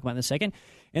interesting. We'll talk about in a second.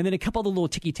 And then a couple of the little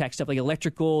ticky-tack stuff like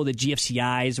electrical, the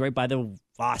GFCIs right by the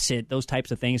faucet, those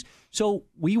types of things. So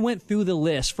we went through the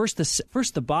list. First,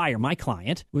 the buyer, my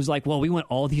client, was like, well, we want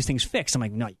all these things fixed. I'm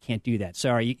like, no, you can't do that.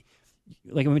 Sorry.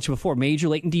 Like I mentioned before, major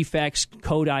latent defects,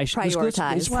 code issues.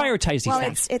 Prioritize these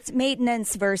things. It's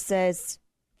maintenance versus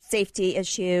safety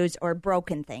issues or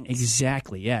broken things.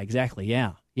 Exactly. Yeah. Exactly.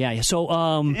 Yeah. Yeah. So,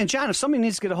 and John, if somebody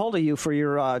needs to get a hold of you for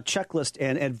your checklist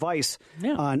and advice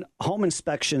on home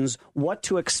inspections, what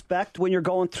to expect when you're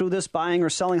going through this, buying or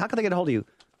selling, how can they get a hold of you?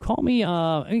 Call me.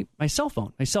 My cell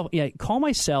phone. Call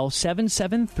my cell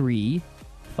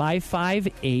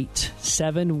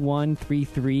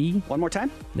 773-558-7133. One more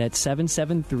time? That's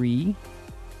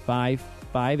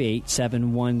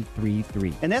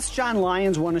 773-558-7133. And that's John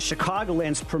Lyons, one of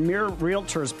Chicagoland's premier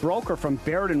realtors, broker from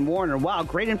Baird & Warner. Wow,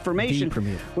 great information.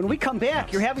 When we come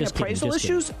back, you're having appraisal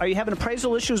issues? Are you having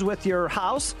appraisal issues with your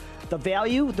house? The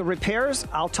value, the repairs?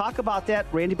 I'll talk about that.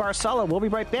 Randy Barcella. We'll be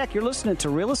right back. You're listening to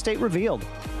Real Estate Revealed.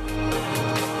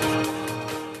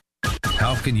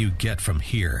 How can you get from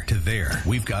here to there?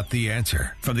 We've got the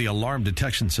answer from the Alarm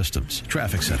Detection Systems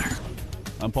Traffic Center.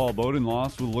 I'm Paul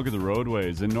Bodenloss with a look at the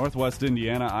roadways. In northwest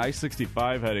Indiana,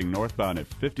 I-65 heading northbound at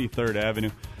 53rd Avenue.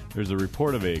 There's a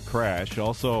report of a crash.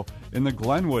 Also, in the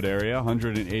Glenwood area,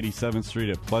 187th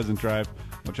Street at Pleasant Drive.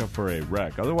 Watch out for a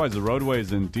wreck. Otherwise, the roadway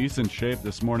is in decent shape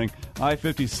this morning.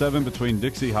 I-57 between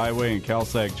Dixie Highway and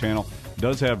Calsag Channel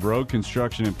does have road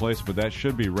construction in place, but that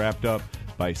should be wrapped up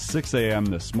by 6 a.m.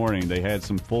 this morning. They had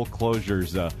some full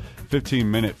closures,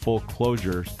 15-minute full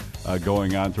closures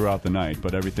going on throughout the night,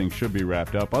 but everything should be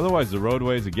wrapped up. Otherwise, the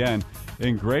roadways, again,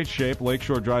 in great shape.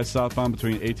 Lakeshore Drive southbound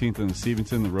between 18th and the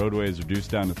Stevenson, the roadway is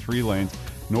reduced down to 3 lanes.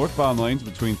 Northbound lanes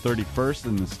between 31st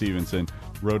and the Stevenson,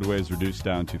 roadway is reduced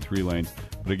down to 3 lanes.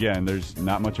 But again, there's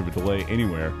not much of a delay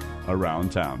anywhere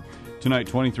around town. Tonight,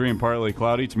 23 and partly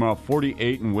cloudy. Tomorrow,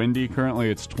 48 and windy. Currently,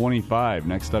 it's 25.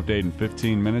 Next update in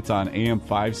 15 minutes on AM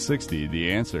 560.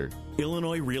 The Answer.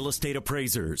 Illinois Real Estate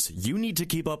Appraisers. You need to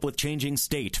keep up with changing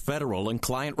state, federal, and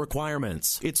client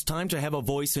requirements. It's time to have a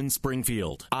voice in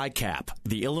Springfield. ICAP,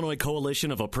 the Illinois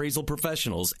Coalition of Appraisal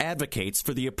Professionals, advocates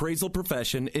for the appraisal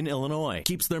profession in Illinois,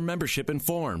 keeps their membership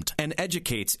informed, and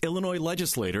educates Illinois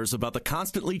legislators about the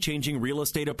constantly changing real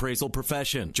estate appraisal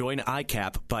profession. Join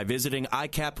ICAP by visiting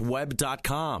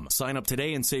icapweb.com. Sign up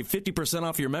today and save 50%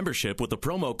 off your membership with the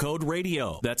promo code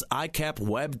RADIO. That's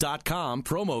icapweb.com,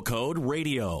 promo code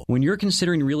RADIO. When you're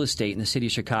considering real estate in the city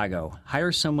of Chicago,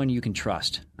 hire someone you can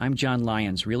trust. I'm John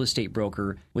Lyons, real estate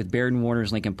broker with Baird &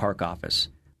 Warner's Lincoln Park office.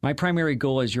 My primary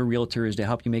goal as your realtor is to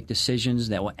help you make decisions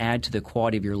that will add to the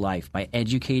quality of your life by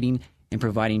educating and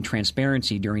providing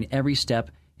transparency during every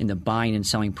step in the buying and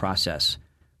selling process.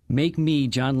 Make me,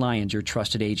 John Lyons, your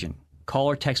trusted agent. Call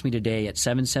or text me today at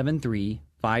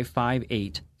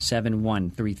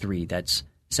 773-558-7133. That's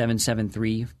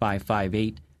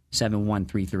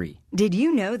 773-558-7133. Did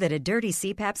you know that a dirty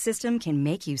CPAP system can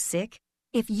make you sick?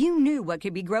 If you knew what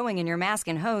could be growing in your mask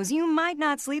and hose, you might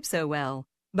not sleep so well.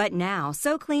 But now,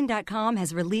 SoClean.com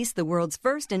has released the world's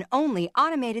first and only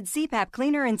automated CPAP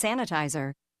cleaner and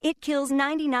sanitizer. It kills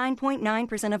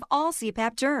 99.9% of all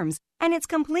CPAP germs, and it's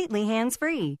completely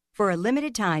hands-free. For a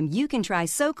limited time, you can try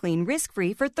SoClean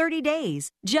risk-free for 30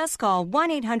 days. Just call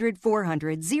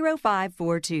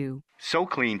 1-800-400-0542.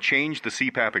 SoClean changed the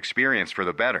CPAP experience for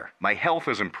the better. My health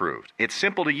has improved. It's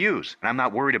simple to use, and I'm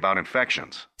not worried about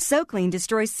infections. SoClean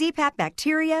destroys CPAP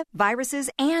bacteria, viruses,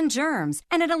 and germs,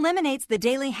 and it eliminates the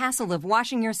daily hassle of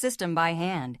washing your system by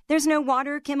hand. There's no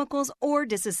water, chemicals, or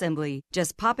disassembly.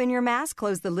 Just pop in your mask,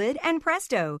 close the lid, and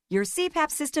presto, your CPAP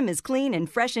system is clean and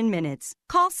fresh in minutes.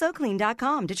 Call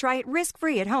SoClean.com to try it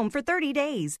risk-free at home for 30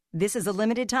 days. This is a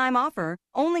limited-time offer,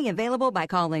 only available by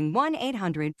calling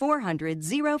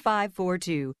 1-800-400-0542.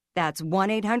 That's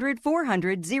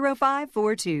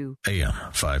 1-800-400-0542. AM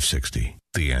 560,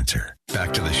 The Answer.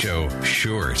 Back to the show,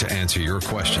 sure to answer your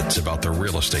questions about the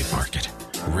real estate market.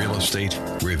 Real Estate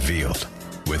Revealed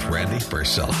with Randy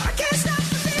Barcella. I can't stop the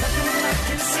feeling I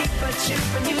can see but you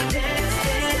when you dance.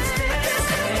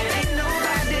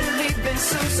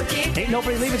 Ain't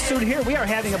nobody leaving soon here. We are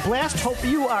having a blast. Hope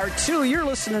you are too. You're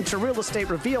listening to Real Estate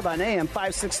Revealed on AM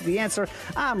 560 The Answer.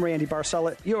 I'm Randy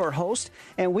Barcella, your host,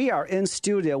 and we are in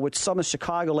studio with some of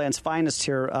Chicagoland's finest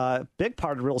here, big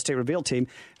part of the Real Estate Revealed team.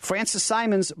 Francis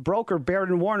Simons, broker,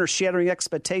 Baird & Warner, shattering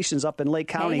expectations up in Lake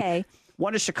County. Hey.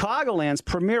 One of Chicagoland's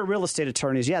premier real estate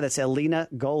attorneys. Yeah, that's Alina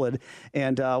Golod.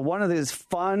 And one of these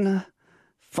fun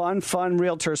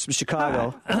realtors from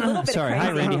Chicago. Sorry.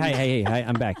 Hi, Randy. Hi.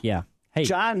 I'm back. Yeah. Hey,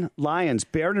 John Lyons,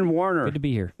 Baird & Warner. Good to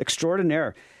be here.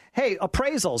 Extraordinaire. Hey,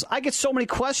 appraisals. I get so many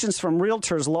questions from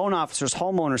realtors, loan officers,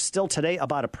 homeowners still today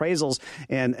about appraisals.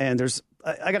 And there's,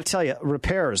 I got to tell you,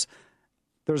 repairs.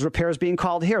 There's repairs being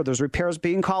called here. There's repairs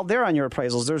being called there on your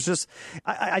appraisals. There's just,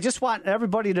 I just want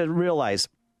everybody to realize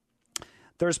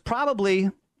there's probably,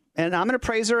 and I'm an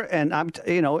appraiser, and I'm,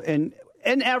 in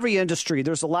every industry,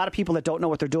 there's a lot of people that don't know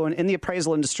what they're doing in the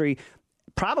appraisal industry.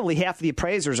 Probably half of the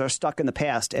appraisers are stuck in the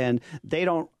past, and they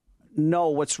don't know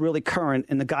what's really current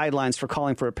in the guidelines for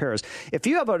calling for repairs. If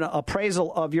you have an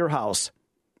appraisal of your house,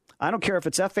 I don't care if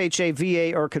it's FHA,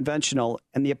 VA, or conventional,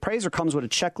 and the appraiser comes with a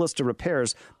checklist of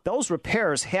repairs, those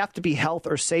repairs have to be health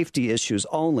or safety issues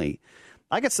only.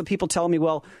 I get some people telling me,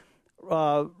 well,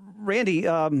 Randy,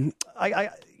 don't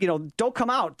come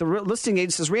out. The listing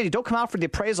agent says, Randy, don't come out for the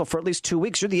appraisal for at least 2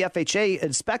 weeks. You're the FHA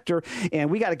inspector,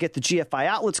 and we got to get the GFI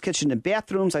outlets, kitchen, and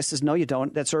bathrooms. I says, no, you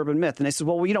don't. That's urban myth. And they said,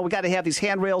 well, we got to have these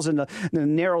handrails in the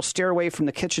narrow stairway from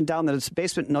the kitchen down to the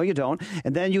basement. No, you don't.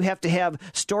 And then you have to have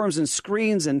storms and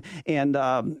screens and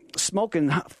smoke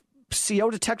and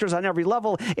CO detectors on every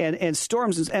level and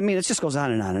storms. I mean, it just goes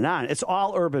on and on and on. It's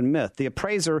all urban myth. The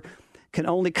appraiser can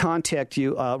only contact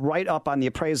you right up on the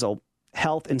appraisal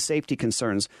health and safety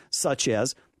concerns, such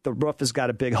as the roof has got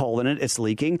a big hole in it, it's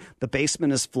leaking, the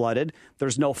basement is flooded,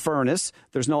 there's no furnace,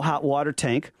 there's no hot water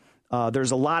tank,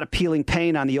 there's a lot of peeling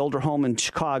paint on the older home in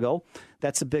Chicago.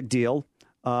 That's a big deal.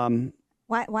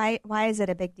 Why is it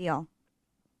a big deal?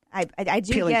 I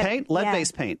do peeling get, paint,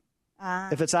 lead-based paint.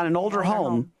 If it's on an older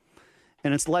home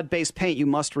and it's lead-based paint, you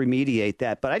must remediate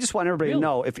that. But I just want everybody to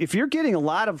know, if you're getting a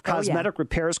lot of cosmetic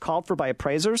repairs called for by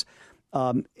appraisers,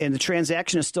 and the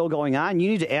transaction is still going on, you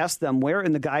need to ask them where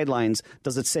in the guidelines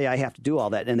does it say I have to do all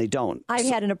that, and they don't. I've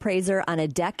had an appraiser on a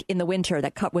deck in the winter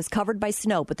that was covered by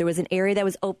snow, but there was an area that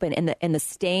was open, and the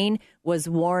stain was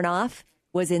worn off,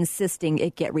 was insisting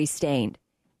it get restained.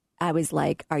 I was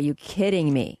like, are you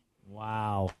kidding me?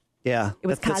 Wow. Yeah, it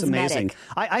was that's amazing.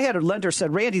 I had a lender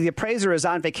said, Randy, the appraiser is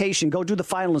on vacation. Go do the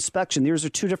final inspection. These are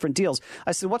two different deals.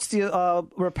 I said, what's the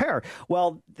repair?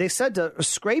 Well, they said to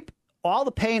scrape all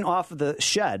the paint off of the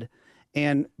shed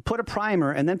and put a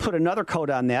primer and then put another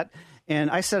coat on that. And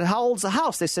I said, how old's the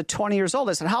house? They said 20 years old.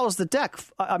 I said, how is the deck?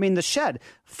 The shed,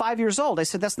 5 years old. I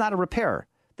said, that's not a repair.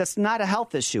 That's not a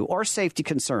health issue or safety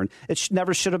concern. It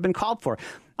never should have been called for.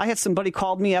 I had somebody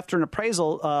called me after an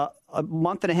appraisal a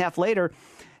month and a half later.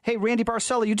 Hey, Randy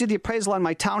Barcella, you did the appraisal on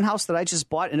my townhouse that I just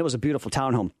bought, and it was a beautiful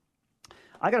townhome.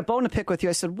 I got a bone to pick with you.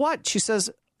 I said, what? She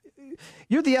says,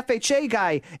 you're the FHA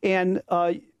guy, and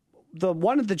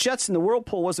one of the jets in the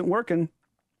Whirlpool wasn't working,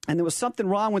 and there was something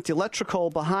wrong with the electrical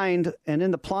behind and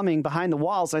in the plumbing behind the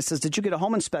walls. I says, did you get a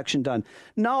home inspection done?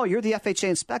 No, you're the FHA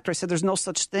inspector. I said, there's no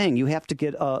such thing. You have to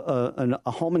get a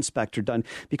home inspector done,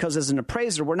 because as an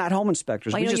appraiser, we're not home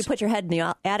inspectors. Well, you put your head in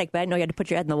the attic, but I didn't know you had to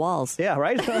put your head in the walls. Yeah,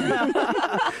 right?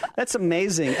 That's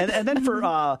amazing. And then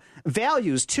for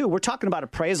values, too, we're talking about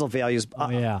appraisal values.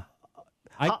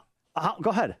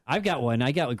 Go ahead. I've got one.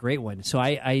 I got a great one. So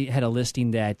I had a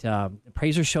listing that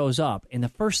appraiser shows up, and the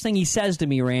first thing he says to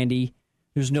me, Randy,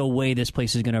 there's no way this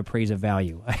place is going to appraise a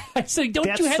value. I said,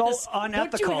 don't you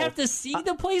have to see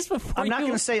the place before I'm not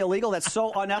going to say illegal. That's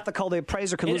so unethical. The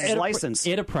appraiser can lose his license.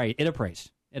 It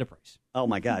appraised. Oh,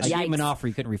 my gosh. I gave him an offer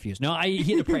he couldn't refuse. No,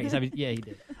 he appraised. He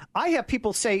did. I have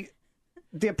people say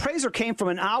the appraiser came from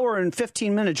an hour and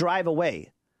 15-minute drive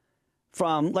away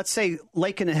from, let's say,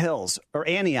 Lake in the Hills or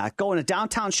Antioch, going to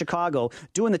downtown Chicago,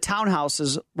 doing the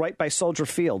townhouses right by Soldier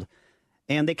Field.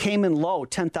 And they came in low,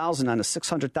 $10,000 on a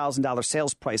 $600,000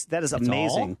 sales price. That is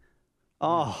amazing.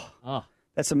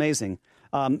 That's amazing.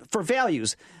 For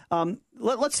values,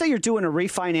 let's say you're doing a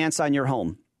refinance on your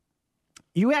home.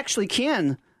 You actually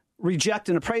can reject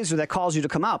an appraiser that calls you to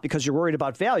come out because you're worried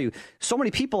about value. So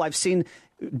many people I've seen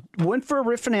went for a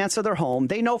refinance of their home.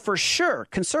 They know for sure,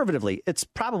 conservatively, it's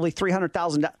probably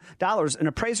 $300,000. An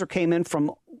appraiser came in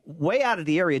from way out of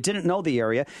the area, didn't know the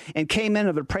area, and came in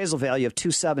of an appraisal value of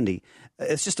 $270,000.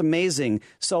 It's just amazing.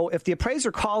 So if the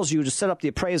appraiser calls you to set up the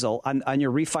appraisal on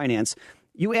your refinance,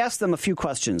 you ask them a few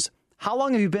questions. How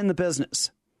long have you been in the business?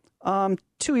 2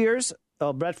 years.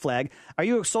 Oh, red flag. Are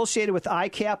you associated with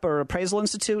ICAP or Appraisal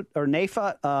Institute or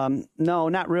NAFA? No,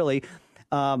 not really.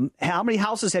 How many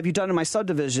houses have you done in my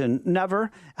subdivision?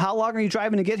 Never. How long are you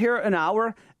driving to get here? An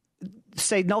hour.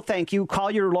 Say no thank you,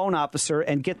 call your loan officer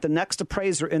and get the next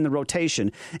appraiser in the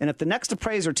rotation. And if the next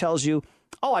appraiser tells you,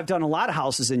 oh, I've done a lot of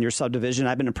houses in your subdivision,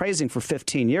 I've been appraising for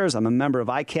 15 years, I'm a member of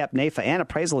ICAP, NAFA, and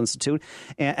Appraisal Institute,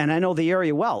 and I know the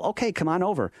area well. Okay, come on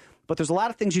over. But there's a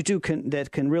lot of things you do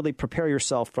that can really prepare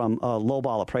yourself from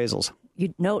lowball appraisals.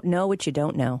 You know what you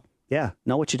don't know. Yeah,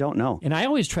 know what you don't know. And I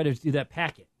always try to do that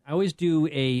packet. I always do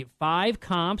a 5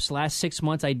 comps, last 6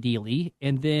 months ideally,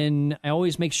 and then I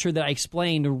always make sure that I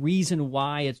explain the reason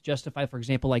why it's justified. For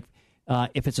example, like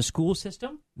if it's a school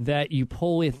system, that you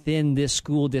pull within this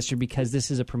school district because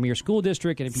this is a premier school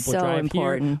district, and if people drive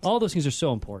here, all those things are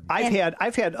so important.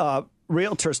 I've had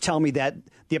realtors tell me that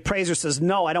the appraiser says,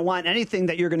 no, I don't want anything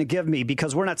that you're going to give me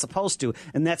because we're not supposed to.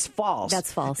 And that's false.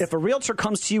 That's false. If a realtor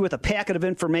comes to you with a packet of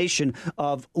information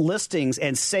of listings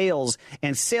and sales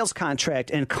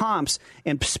contract and comps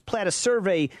and plat a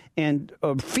survey and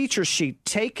a feature sheet,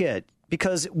 take it.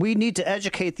 Because we need to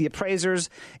educate the appraisers,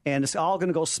 and it's all going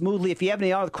to go smoothly. If you have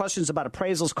any other questions about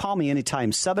appraisals, call me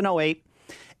anytime.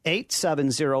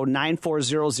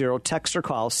 708-870-9400. Text or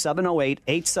call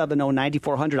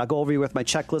 708-870-9400. I'll go over you with my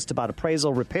checklist about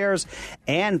appraisal, repairs,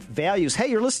 and values. Hey,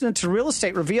 you're listening to Real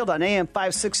Estate Revealed on AM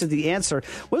 560 The Answer.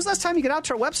 When was the last time you get out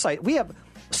to our website? We have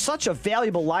such a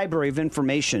valuable library of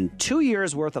information. 2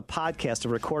 years worth of podcasts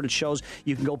of recorded shows.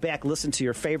 You can go back, listen to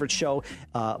your favorite show.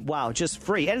 Wow, just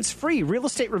free. And it's free.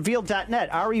 RealEstateRevealed.net,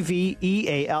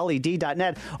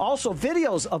 RevealED.net. Also,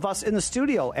 videos of us in the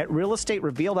studio at Real Estate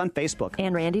Revealed on Facebook.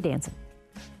 And Randy Danson.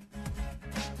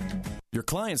 Your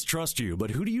clients trust you, but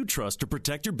who do you trust to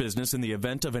protect your business in the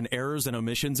event of an errors and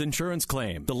omissions insurance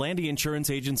claim? The Landy Insurance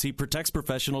Agency protects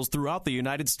professionals throughout the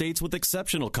United States with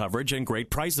exceptional coverage and great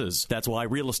prices. That's why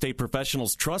real estate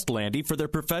professionals trust Landy for their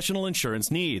professional insurance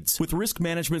needs. With risk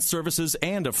management services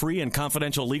and a free and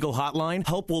confidential legal hotline,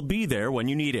 help will be there when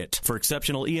you need it. For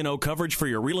exceptional E&O coverage for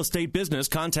your real estate business,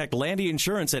 contact Landy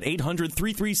Insurance at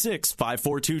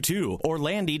 800-336-5422 or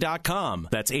landy.com.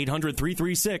 That's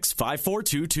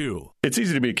 800-336-5422. It's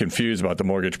easy to be confused about the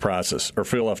mortgage process or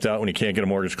feel left out when you can't get a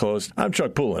mortgage closed. I'm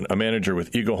Chuck Poulin, a manager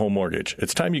with Eagle Home Mortgage.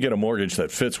 It's time you get a mortgage that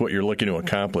fits what you're looking to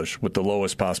accomplish with the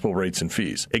lowest possible rates and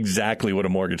fees. Exactly what a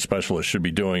mortgage specialist should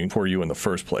be doing for you in the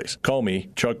first place. Call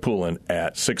me, Chuck Poulin,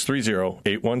 at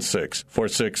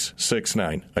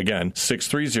 630-816-4669. Again,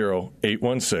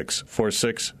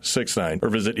 630-816-4669. Or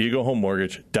visit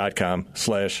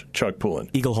EagleHomeMortgage.com/Chuck Poulin.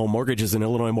 Eagle Home Mortgage is an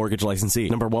Illinois mortgage licensee,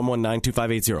 number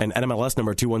 1192580, and NMLS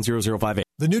number 210058.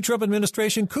 The new Trump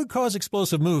administration could cause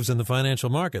explosive moves in the financial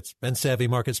markets, and savvy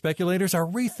market speculators are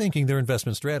rethinking their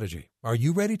investment strategy. Are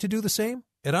you ready to do the same?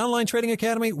 At Online Trading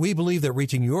Academy, we believe that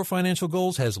reaching your financial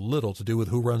goals has little to do with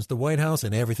who runs the White House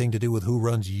and everything to do with who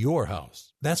runs your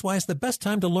house. That's why it's the best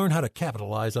time to learn how to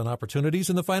capitalize on opportunities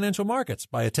in the financial markets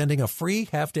by attending a free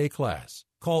half-day class.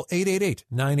 Call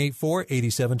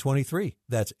 888-984-8723.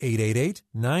 That's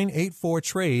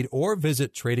 888-984-TRADE or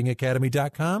visit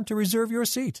tradingacademy.com to reserve your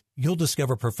seat. You'll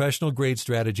discover professional-grade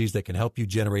strategies that can help you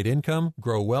generate income,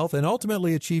 grow wealth, and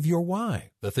ultimately achieve your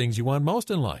why, the things you want most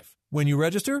in life. When you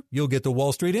register, you'll get the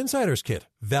Wall Street Insiders Kit.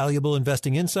 Valuable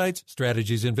investing insights,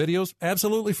 strategies, and videos,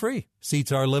 absolutely free.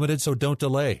 Seats are limited, so don't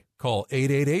delay. Call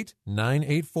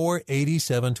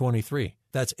 888-984-8723.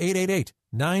 That's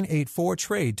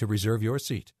 888-984-TRADE to reserve your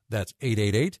seat. That's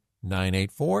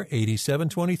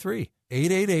 888-984-8723.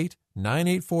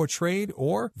 984-TRADE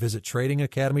or visit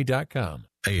tradingacademy.com.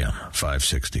 AM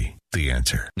 560, The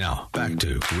Answer. Now, back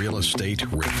to Real Estate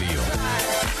Revealed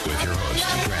with your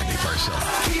host, Randy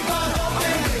Barcella. Keep on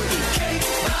hoping with the Cape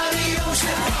by the ocean.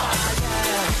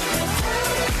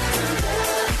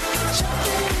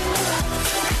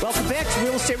 Welcome back to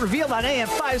Real Estate Revealed on AM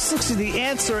 560, The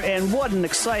Answer, and what an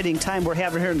exciting time we're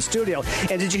having here in the studio.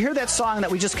 And did you hear that song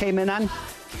that we just came in on?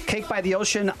 Cake by the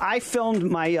Ocean. I filmed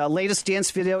my latest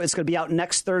dance video. It's going to be out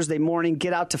next Thursday morning.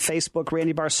 Get out to Facebook,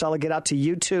 Randy Barcella. Get out to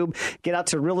YouTube. Get out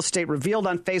to Real Estate Revealed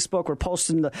on Facebook. We're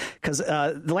posting because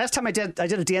the last time I did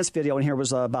a dance video in here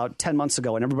was about 10 months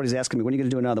ago, and everybody's asking me, when are you going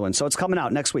to do another one? So it's coming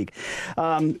out next week.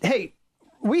 Hey,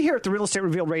 we here at the Real Estate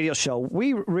Revealed radio show,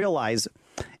 we realize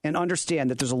and understand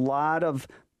that there's a lot of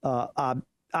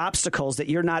obstacles that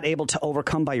you're not able to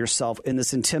overcome by yourself in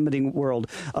this intimidating world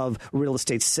of real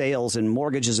estate sales and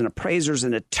mortgages and appraisers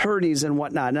and attorneys and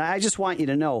whatnot. And I just want you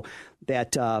to know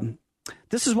that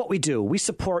this is what we do. We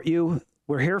support you.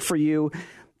 We're here for you.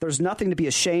 There's nothing to be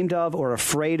ashamed of or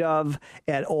afraid of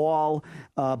at all.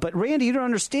 But Randy, you don't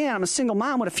understand. I'm a single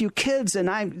mom with a few kids,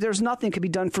 and there's nothing can be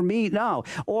done for me. No.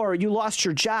 Or you lost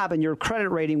your job and your credit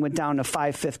rating went down to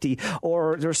 550,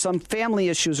 or there's some family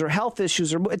issues or health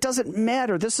issues. Or it doesn't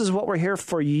matter. This is what we're here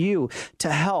for you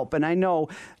to help. And I know,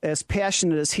 as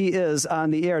passionate as he is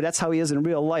on the air, that's how he is in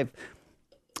real life.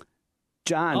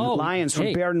 John Lyons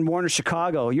from Baird & Warner,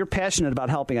 Chicago. You're passionate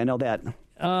about helping. I know that.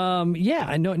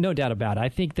 Yeah, no doubt about it. I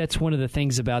think that's one of the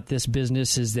things about this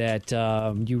business is that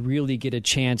you really get a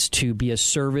chance to be a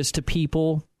service to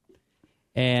people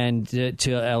and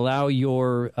to allow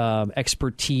your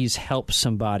expertise help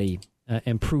somebody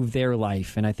improve their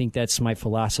life. And I think that's my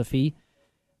philosophy.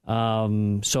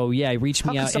 So, yeah, reach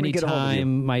me out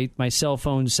anytime. My cell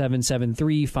phone,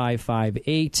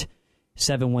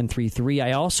 773-558-7133.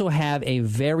 I also have a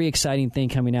very exciting thing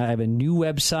coming out. I have a new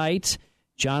website,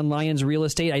 John Lyons Real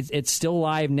Estate. It's still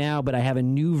live now, but I have a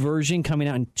new version coming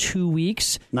out in 2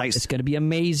 weeks. Nice. It's going to be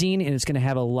amazing, and it's going to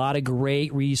have a lot of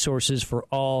great resources for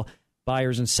all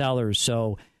buyers and sellers.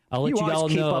 So I'll let you all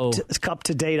know. Keep up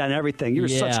to date on everything. You're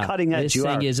such cutting edge. This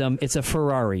thing is it's a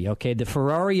Ferrari. Okay, the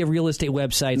Ferrari of real estate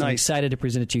websites. Nice. I'm excited to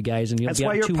present it to you guys, and that's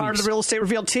why you're part of the Real Estate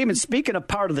Revealed team. And speaking of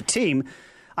part of the team,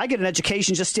 I get an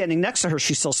education just standing next to her.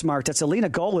 She's so smart. That's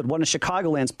Alina Golod, one of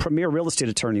Chicagoland's premier real estate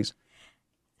attorneys.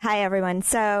 Hi, everyone.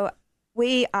 So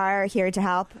we are here to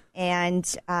help, and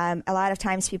a lot of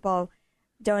times people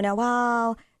don't know,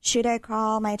 well, should I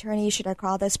call my attorney? Should I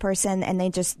call this person? And they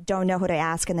just don't know who to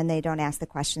ask, and then they don't ask the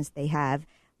questions they have.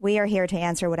 We are here to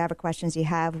answer whatever questions you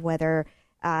have, whether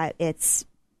it's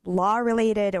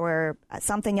law-related or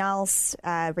something else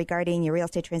regarding your real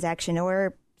estate transaction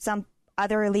or some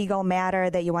other legal matter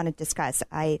that you want to discuss.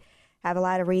 I have a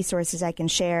lot of resources I can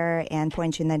share and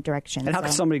point you in that direction. And how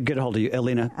can somebody get a hold of you,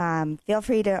 Alina? Feel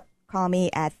free to call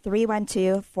me at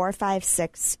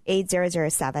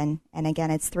 312-456-8007. And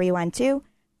again, it's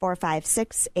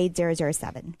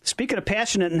 312-456-8007. Speaking of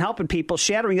passionate and helping people,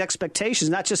 shattering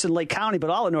expectations, not just in Lake County, but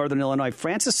all in Northern Illinois.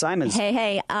 Frances Simons.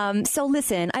 Hey. So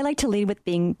listen, I like to lead with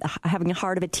having a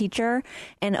heart of a teacher.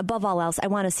 And above all else, I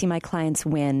want to see my clients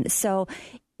win. So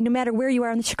no matter where you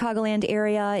are in the Chicagoland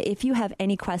area, if you have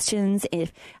any questions, I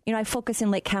focus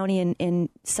in Lake County and in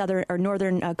southern or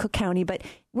northern Cook County, but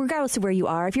regardless of where you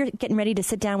are, if you're getting ready to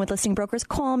sit down with listing brokers,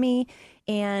 call me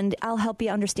and I'll help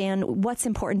you understand what's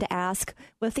important to ask.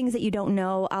 What things that you don't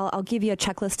know, I'll give you a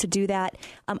checklist to do that.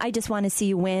 I just want to see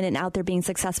you win and out there being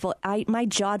successful. My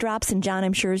jaw drops, and John,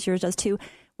 I'm sure yours does too.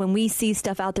 When we see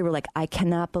stuff out there, we're like, I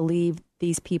cannot believe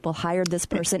these people hired this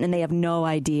person and they have no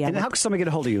idea. And how can somebody get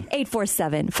a hold of you?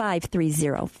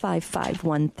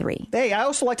 847-530-5513. Hey, I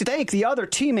also like to thank the other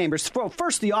team members. Well,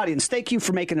 first, the audience. Thank you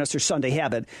for making us your Sunday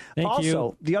habit. Thank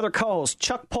you. The other co-hosts,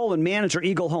 Chuck Poland, manager,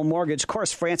 Eagle Home Mortgage. Of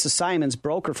course, Frances Simons,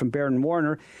 broker from Baird &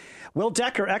 Warner. Will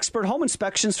Decker, expert home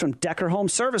inspections from Decker Home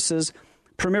Services.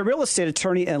 Premier real estate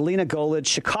attorney Alina Golod,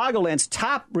 Chicagoland's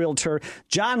top realtor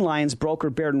John Lyons, broker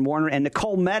Baird & Warner, and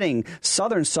Nicole Metting,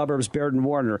 Southern Suburbs Baird &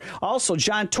 Warner. Also,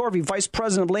 John Torvey, Vice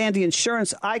President of Landy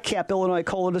Insurance, ICAP, Illinois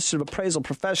Coalition of Appraisal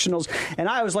Professionals. And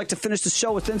I always like to finish the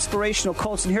show with inspirational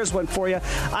quotes, and here's one for you.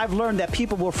 I've learned that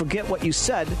people will forget what you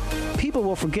said, people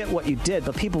will forget what you did,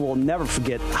 but people will never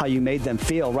forget how you made them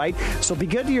feel, right? So be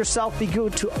good to yourself, be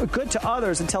good to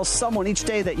others, and tell someone each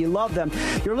day that you love them.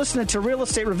 You're listening to Real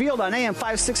Estate Revealed on AM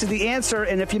 560 The Answer,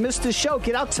 and if you missed this show,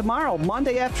 get out tomorrow,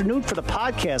 Monday afternoon, for the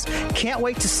podcast. Can't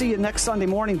wait to see you next Sunday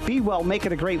morning. Be well, make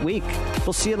it a great week.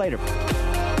 We'll see you later.